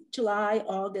July,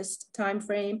 August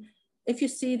timeframe. If you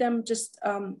see them, just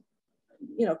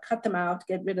cut them out,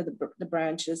 get rid of the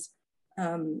branches,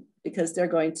 because they're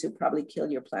going to probably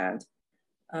kill your plant.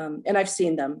 And I've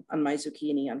seen them on my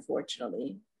zucchini,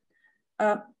 unfortunately.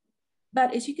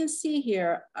 But as you can see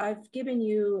here, I've given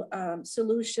you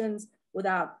solutions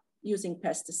without using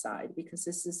pesticide, because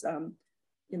this is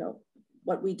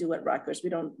what we do at Rutgers. We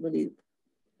don't really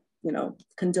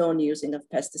condone using of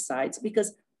pesticides,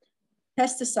 because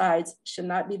pesticides should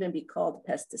not even be called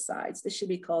pesticides. They should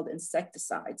be called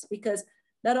insecticides, because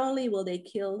not only will they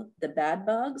kill the bad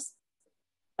bugs,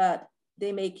 but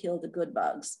they may kill the good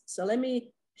bugs. So let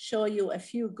me show you a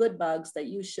few good bugs that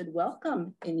you should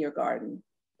welcome in your garden.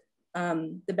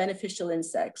 The beneficial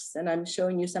insects, and I'm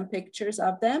showing you some pictures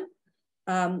of them.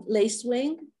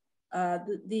 Lacewing.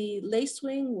 The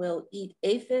lacewing will eat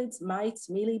aphids, mites,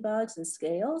 mealybugs, and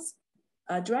scales.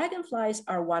 Dragonflies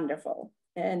are wonderful.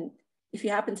 And if you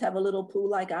happen to have a little pool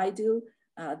like I do,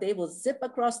 they will zip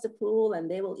across the pool and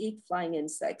they will eat flying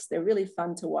insects. They're really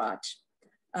fun to watch.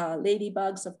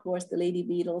 Ladybugs, of course, the lady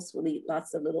beetles will eat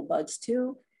lots of little bugs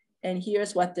too. And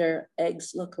here's what their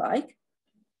eggs look like.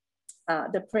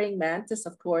 The praying mantis,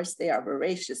 of course, they are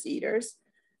voracious eaters.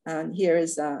 Here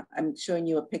is, I'm showing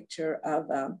you a picture of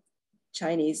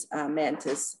Chinese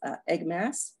mantis egg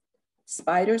mass.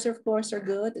 Spiders, of course, are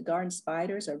good. The garden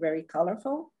spiders are very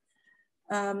colorful.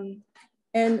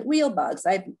 And wheel bugs.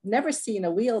 I've never seen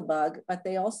a wheel bug, but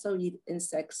they also eat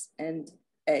insects and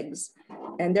eggs.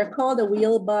 And they're called a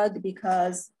wheel bug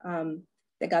because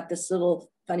they got this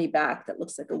little funny back that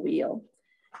looks like a wheel.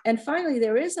 And finally,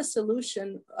 there is a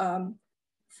solution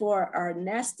for our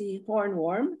nasty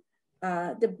hornworm.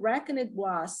 The braconid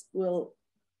wasp will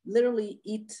literally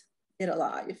eat it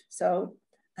alive. So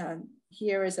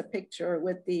here is a picture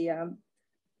with the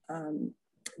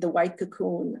white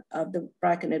cocoon of the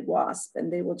braconid wasp,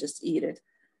 and they will just eat it.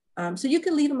 So you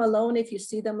can leave them alone if you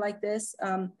see them like this.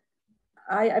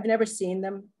 I've never seen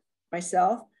them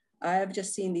myself. I've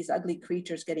just seen these ugly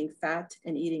creatures getting fat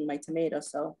and eating my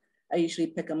tomatoes. So I usually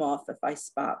pick them off if I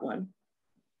spot one.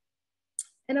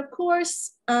 And of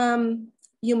course,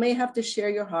 you may have to share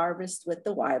your harvest with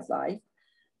the wildlife.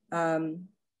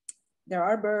 There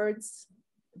are birds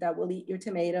that will eat your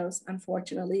tomatoes,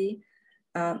 unfortunately.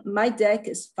 My deck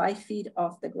is 5 feet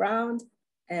off the ground.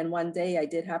 And one day I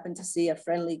did happen to see a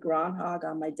friendly groundhog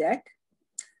on my deck.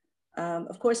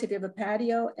 Of course, if you have a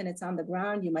patio and it's on the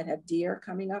ground, you might have deer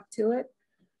coming up to it.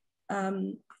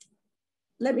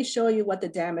 Let me show you what the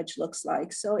damage looks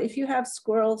like. So if you have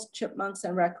squirrels, chipmunks,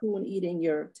 and raccoon eating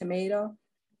your tomato,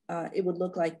 it would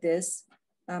look like this.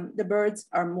 The birds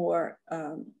are more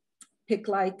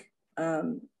pick-like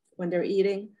when they're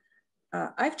eating.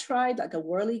 I've tried like a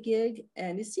whirligig,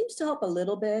 and it seems to help a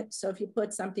little bit. So if you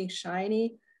put something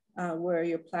shiny where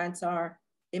your plants are,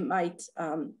 it might, I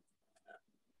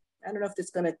don't know if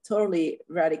it's going to totally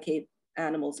eradicate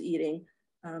animals eating,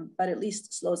 but at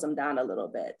least slows them down a little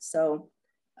bit. So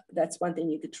that's one thing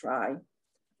you could try.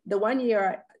 The one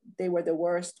year they were the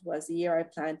worst was the year I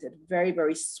planted very,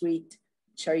 very sweet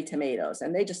cherry tomatoes.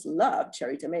 And they just love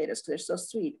cherry tomatoes because they're so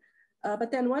sweet. But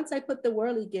then once I put the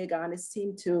whirligig on, it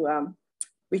seemed to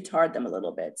retard them a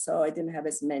little bit. So I didn't have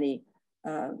as many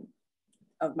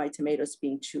of my tomatoes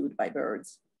being chewed by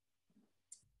birds.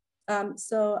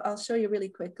 So I'll show you really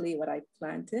quickly what I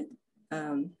planted.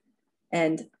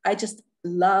 And I just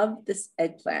love this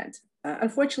eggplant.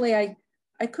 Unfortunately,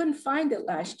 I couldn't find it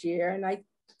last year, and I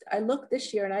looked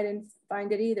this year and I didn't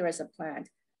find it either as a plant.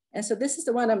 And so this is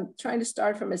the one I'm trying to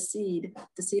start from a seed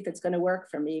to see if it's going to work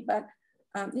for me. But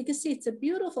you can see it's a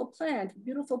beautiful plant,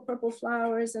 beautiful purple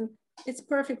flowers, and it's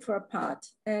perfect for a pot.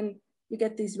 And you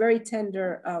get these very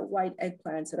tender white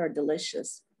eggplants that are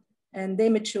delicious. And they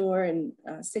mature in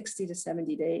 60 to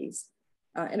 70 days.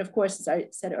 And of course, as I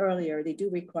said earlier, they do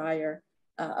require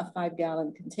a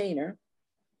 5-gallon container.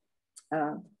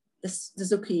 The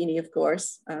zucchini, of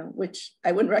course, which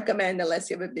I wouldn't recommend unless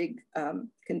you have a big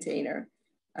container.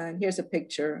 And here's a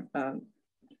picture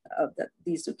of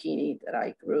these zucchini that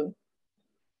I grew.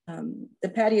 The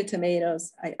patio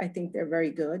tomatoes, I think they're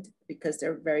very good because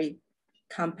they're very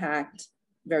compact,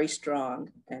 very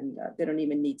strong, and they don't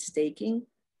even need staking.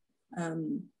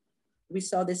 We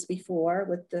saw this before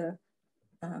with the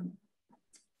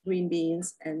green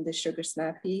beans and the sugar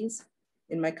snap peas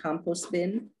in my compost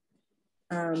bin.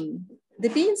 The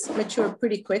beans mature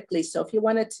pretty quickly. So if you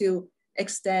wanted to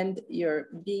extend your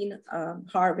bean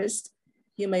harvest,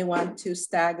 you may want to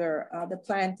stagger the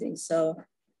planting. So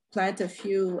plant a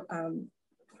few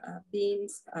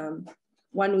beans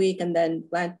 1 week and then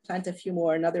plant a few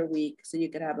more another week so you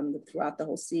could have them throughout the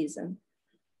whole season.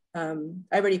 I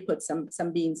already put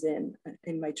some beans in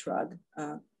my truck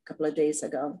a couple of days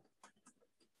ago.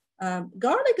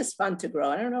 Garlic is fun to grow.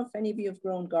 I don't know if any of you have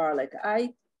grown garlic.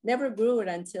 I never grew it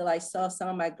until I saw some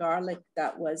of my garlic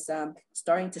that was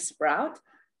starting to sprout.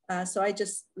 So I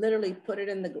just literally put it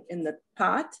in the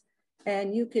pot,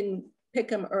 and you can pick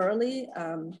them early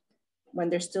when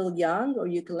they're still young, or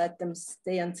you can let them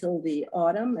stay until the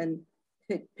autumn and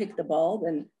pick the bulb.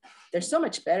 And they're so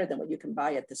much better than what you can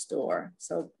buy at the store.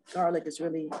 So garlic is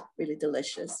really, really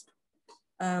delicious.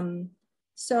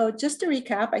 So just to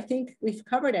recap, I think we've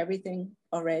covered everything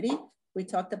already. We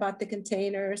talked about the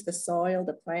containers, the soil,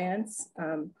 the plants,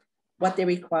 what they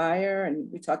require,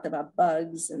 and we talked about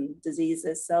bugs and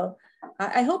diseases. So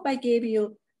I hope I gave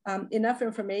you enough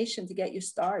information to get you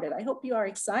started. I hope you are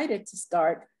excited to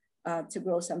start to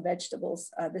grow some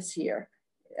vegetables this year.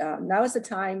 Now is the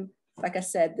time, like I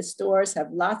said, the stores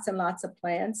have lots and lots of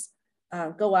plants.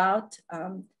 Go out,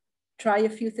 try a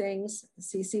few things,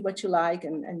 see what you like,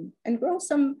 and grow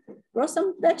some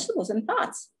vegetables in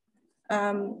pots.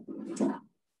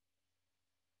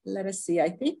 Let us see, I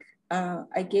think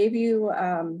I gave you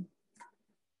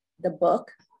the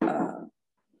book,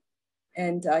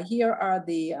 and here are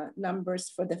the numbers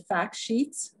for the fact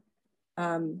sheets.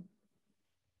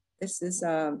 This is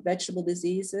vegetable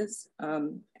diseases,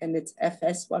 and it's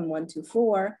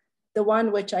FS1124. The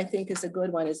one which I think is a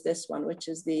good one is this one, which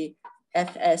is the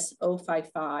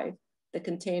FS055. the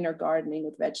container gardening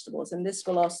with vegetables. And this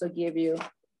will also give you,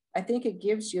 I think it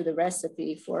gives you the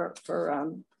recipe for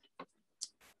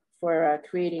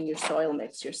creating your soil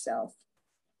mix yourself.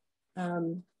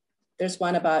 There's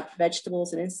one about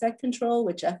vegetables and insect control,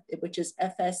 which is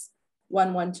FS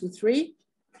 1123.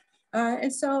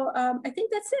 And so I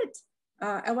think that's it.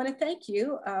 I want to thank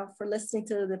you for listening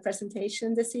to the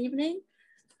presentation this evening.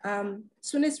 As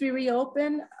soon as we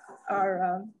reopen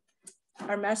our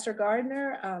Master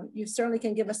Gardener, you certainly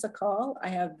can give us a call. I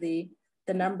have the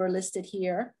number listed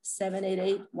here,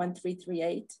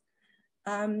 788-1338.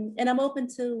 And I'm open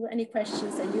to any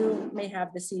questions that you may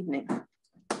have this evening.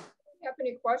 If you have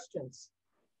any questions,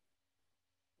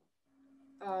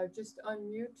 just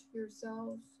unmute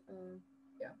yourselves.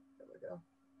 Yeah, there we go.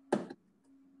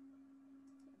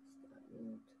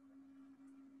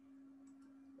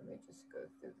 Let me just go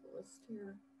through the list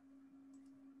here.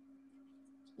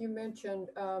 You mentioned,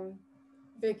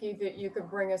 Vicki, that you could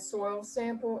bring a soil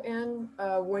sample in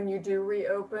when you do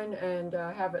reopen and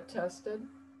have it tested.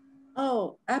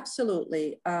 Oh,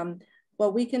 absolutely.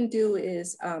 What we can do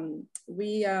is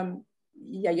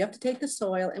you have to take the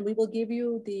soil, and we will give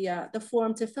you the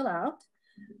form to fill out.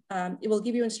 It will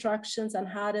give you instructions on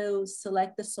how to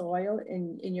select the soil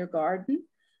in your garden.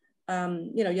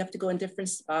 You know, you have to go in different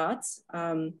spots,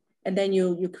 and then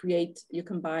you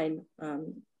combine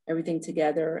everything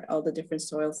together, all the different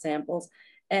soil samples,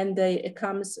 and it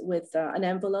comes with an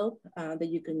envelope that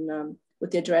you can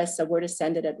with the address of where to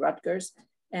send it at Rutgers.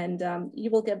 And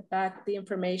you will get back the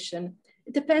information.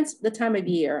 It depends the time of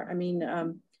year. I mean,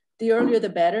 the earlier the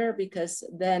better, because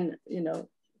then, you know,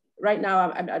 right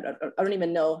now, I don't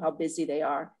even know how busy they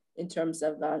are in terms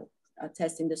of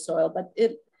testing the soil, but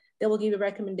they will give you a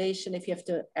recommendation if you have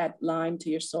to add lime to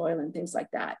your soil and things like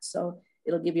that. So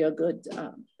it'll give you a good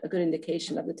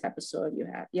indication of the type of soil you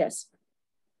have. Yes.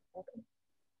 Okay.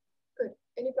 Good.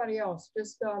 Anybody else?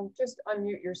 Just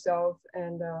unmute yourself,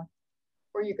 and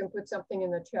or you can put something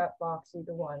in the chat box,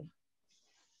 either one.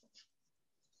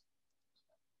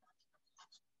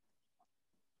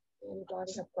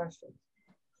 Anybody have questions?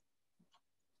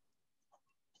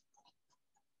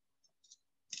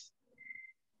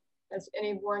 Has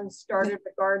anyone started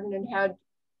a garden and had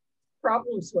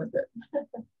problems with it?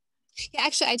 Yeah,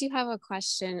 actually, I do have a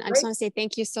question. I just want to say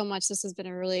thank you so much. This has been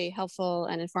a really helpful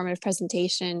and informative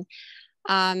presentation.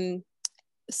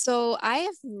 So I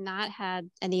have not had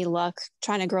any luck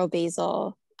trying to grow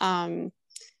basil.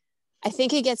 I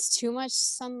think it gets too much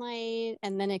sunlight,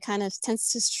 and then it kind of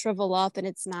tends to shrivel up, and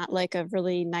it's not like a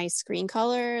really nice green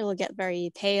color. It'll get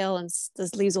very pale, and the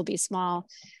leaves will be small.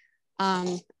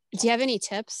 Do you have any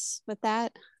tips with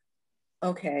that?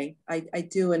 Okay, I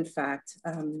do, in fact.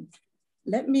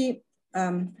 Let me,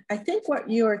 I think what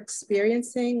you're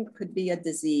experiencing could be a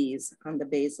disease on the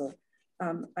basil.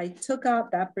 I took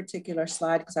out that particular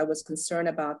slide because I was concerned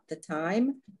about the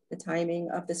timing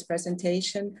of this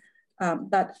presentation.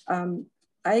 But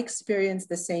I experienced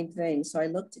the same thing. So I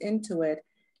looked into it,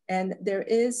 and there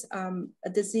is a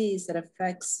disease that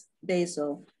affects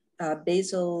basil,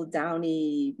 basil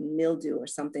downy mildew or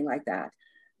something like that.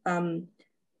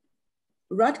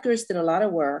 Rutgers did a lot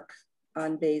of work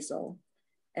on basil.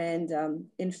 And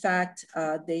in fact,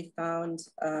 they found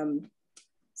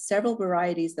several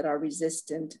varieties that are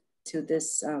resistant to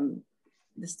this,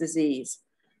 this disease.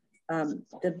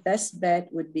 The best bet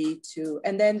would be to,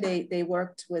 and then they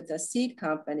worked with a seed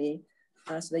company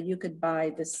so that you could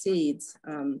buy the seeds,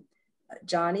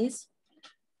 Johnny's.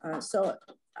 So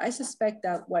I suspect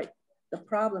that what the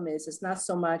problem is not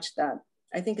so much that,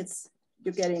 I think it's,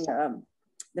 you're getting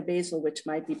the basil, which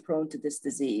might be prone to this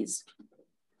disease.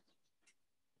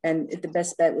 And the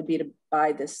best bet would be to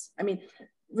buy this. I mean,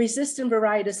 resistant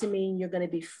variety doesn't mean you're going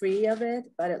to be free of it,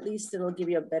 but at least it'll give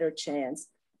you a better chance.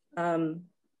 Are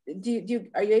you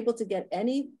able to get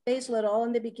any basil at all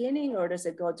in the beginning, or does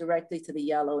it go directly to the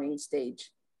yellowing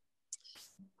stage?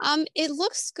 It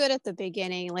looks good at the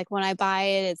beginning. Like when I buy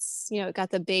it, it's, you know, it got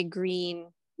the big green,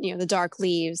 you know, the dark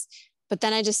leaves, but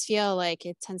then I just feel like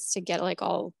it tends to get like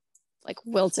all like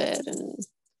wilted and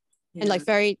like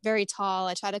very, very tall.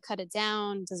 I try to cut it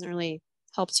down. It doesn't really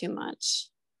help too much.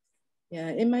 Yeah,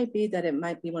 it might be that it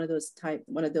might be one of those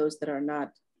that are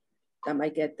not, that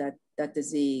might get that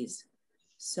disease.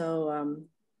 So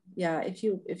yeah, if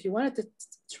you wanted to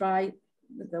try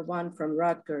the one from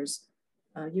Rutgers,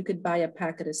 you could buy a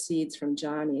packet of seeds from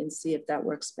Johnny and see if that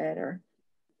works better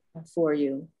for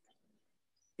you.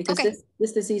 Because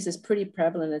this disease is pretty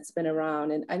prevalent. It's been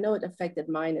around, and I know it affected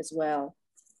mine as well.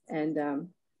 And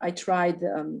I tried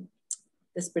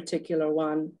this particular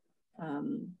one.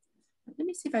 Let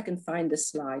me see if I can find the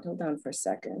slide. Hold on for a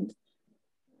second.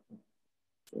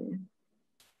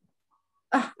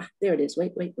 Ah, there it is.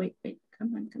 Wait.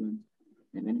 Come on.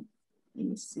 A minute. Let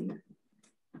me see.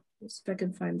 Just if I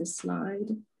can find the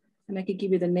slide. And I could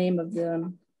give you the name of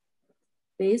the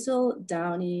basil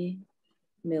downy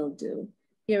mildew.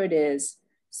 Here it is.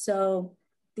 So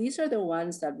these are the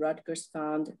ones that Rutgers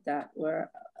found that were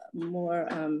more,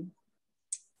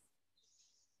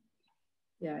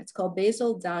 it's called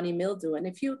basil downy mildew. And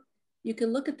if you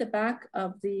can look at the back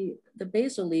of the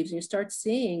basil leaves and you start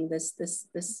seeing this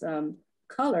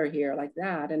color here like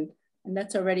that. And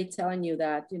that's already telling you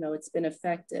that, it's been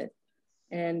affected.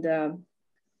 And,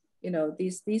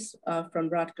 these from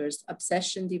Rutgers,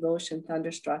 Obsession, Devotion,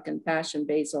 Thunderstruck, and Passion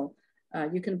basil.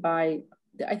 You can buy,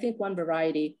 I think one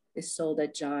variety is sold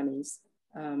at Johnny's.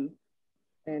 You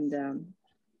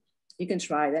can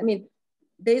try that. I mean,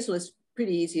 basil is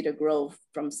pretty easy to grow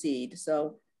from seed.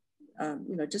 So,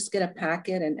 just get a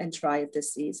packet and try it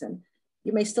this season.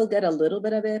 You may still get a little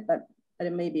bit of it, but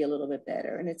it may be a little bit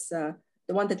better. And it's the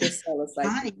one that they sell is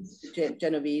like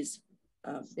Genovese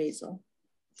basil.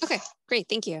 Okay, great,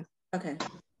 thank you. Okay.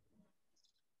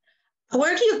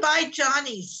 Where do you buy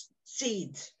Johnny's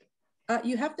seeds?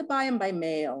 You have to buy them by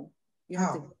mail. You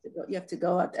have to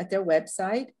go at their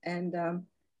website, and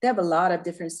they have a lot of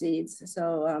different seeds.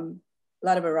 So a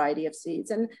lot of variety of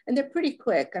seeds, and they're pretty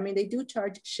quick. I mean, they do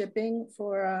charge shipping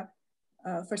for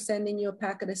sending you a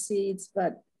packet of seeds,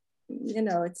 but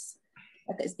it's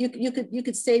you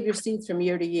could save your seeds from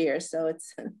year to year, so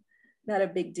it's not a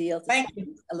big deal to Thank spend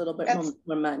you. a little bit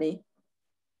more money.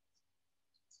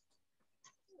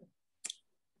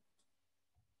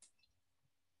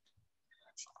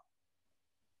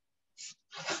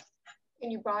 Can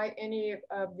you buy any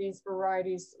of these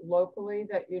varieties locally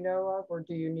that you know of, or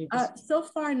do you need to? So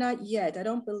far, not yet. I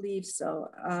don't believe so.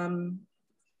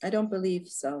 I don't believe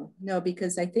so. No,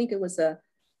 because I think it was a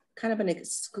kind of an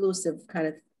exclusive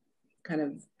kind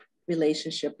of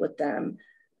relationship with them,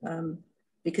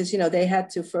 because they had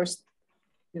to first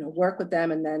work with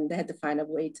them, and then they had to find a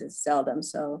way to sell them.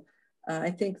 So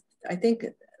I think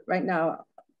right now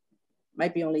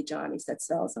might be only Johnny's that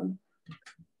sells them.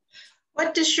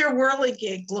 What does your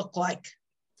whirligig look like?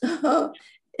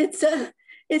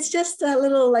 It's just a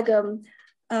little like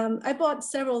I bought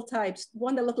several types.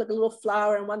 One that looked like a little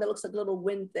flower, and one that looks like a little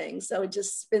wind thing. So it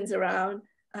just spins around.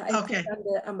 I put it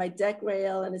on my deck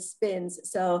rail, and it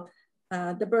spins. So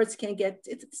the birds can't get.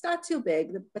 It's not too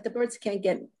big, but the birds can't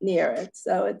get near it.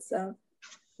 So it's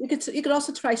you could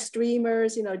also try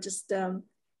streamers. Just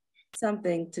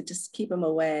something to just keep them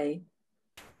away.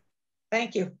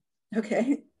 Thank you.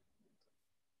 Okay.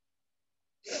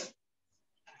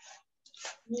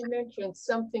 You mentioned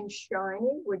something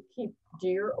shiny would keep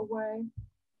deer away.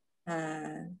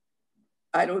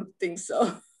 I don't think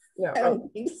so. Yeah, I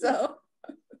don't think so.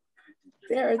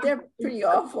 They're pretty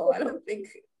awful. I don't think.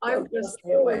 I'm just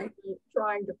really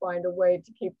trying to find a way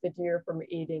to keep the deer from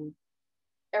eating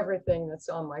everything that's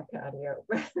on my patio.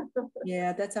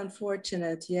 Yeah, that's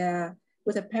unfortunate. Yeah,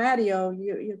 with a patio,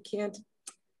 you can't.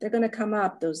 They're gonna come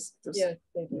up. Those yes,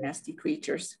 nasty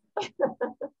creatures.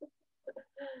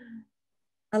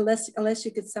 Unless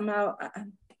you could somehow, I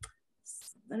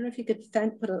don't know if you could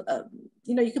put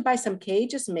you could buy some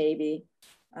cages maybe,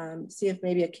 see if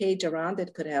maybe a cage around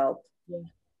it could help. Yeah,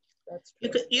 that's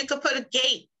true. You could put a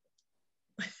gate.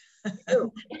 A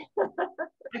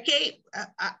gate.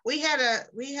 We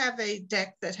have a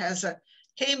deck that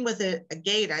came with a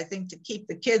gate, I think, to keep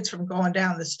the kids from going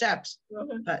down the steps.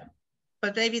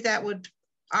 But maybe that would.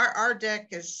 Our deck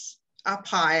is up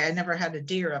high. I never had a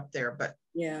deer up there, but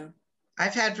yeah.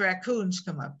 I've had raccoons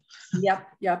come up.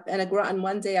 Yep. And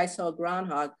one day I saw a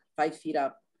groundhog 5 feet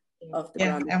up off the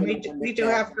ground. And we do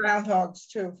have groundhogs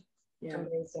too. Yeah.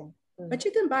 Amazing. But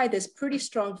you can buy this pretty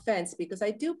strong fence, because I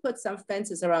do put some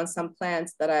fences around some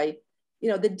plants that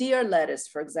the deer lettuce,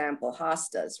 for example,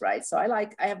 hostas, right? So I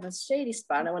have a shady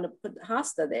spot and I want to put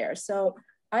hosta there. So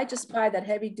I just buy that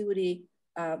heavy duty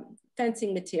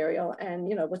fencing material, and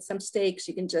with some stakes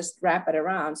you can just wrap it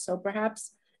around. So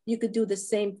perhaps you could do the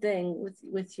same thing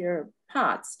with your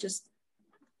pots. Just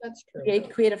that's true.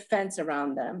 Create a fence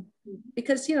around them,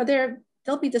 because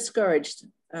they'll be discouraged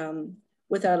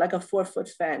with a 4-foot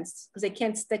fence, because they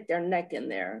can't stick their neck in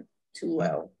there too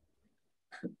well.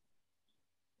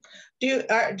 Do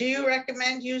you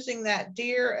recommend using that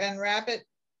deer and rabbit,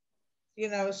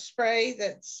 spray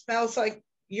that smells like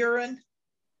urine?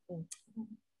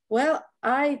 Well,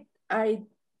 I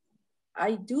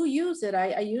do use it.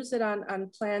 I use it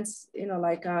on plants,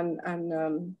 like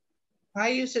on I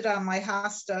use it on my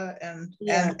hosta and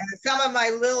some of my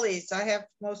lilies. I have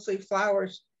mostly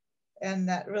flowers, and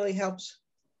that really helps.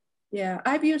 Yeah,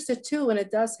 I've used it too, and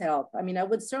it does help. I mean, I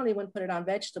would certainly wouldn't put it on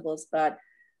vegetables, but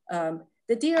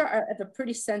the deer have a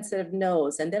pretty sensitive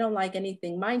nose and they don't like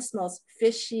anything. Mine smells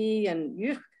fishy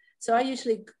and so I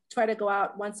usually try to go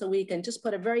out once a week and just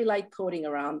put a very light coating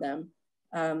around them.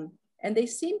 And they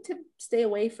seem to stay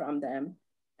away from them.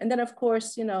 And then of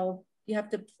course, you know, you have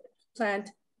to plant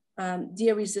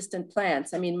deer resistant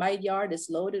plants. I mean, my yard is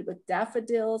loaded with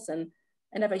daffodils and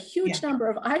I have a huge number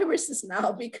of irises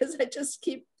now because I just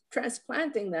keep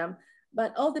transplanting them.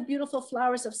 But all the beautiful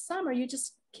flowers of summer, you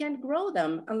just can't grow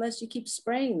them unless you keep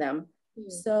spraying them.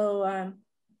 So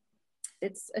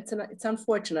it's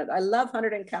unfortunate. I love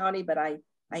Hunterdon County, but I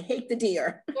hate the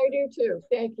deer. I do too.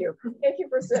 Thank you. Thank you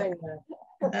for saying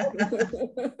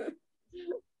that.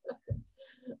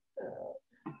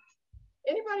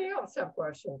 Anybody else have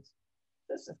questions?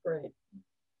 This is great.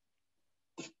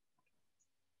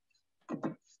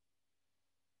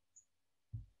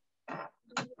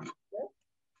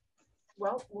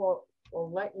 Well,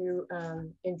 we'll let you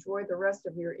enjoy the rest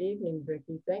of your evening,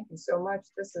 Vicki. Thank you so much.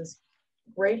 This is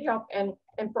great help. And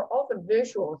for all the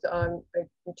visuals,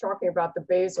 you're talking about the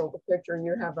basil, the picture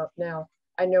you have up now.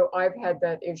 I know I've had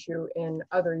that issue in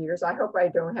other years. I hope I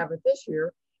don't have it this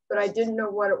year, but I didn't know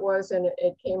what it was and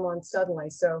it came on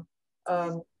suddenly. So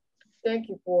thank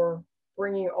you for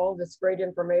bringing all this great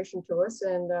information to us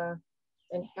and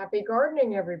happy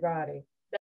gardening, everybody.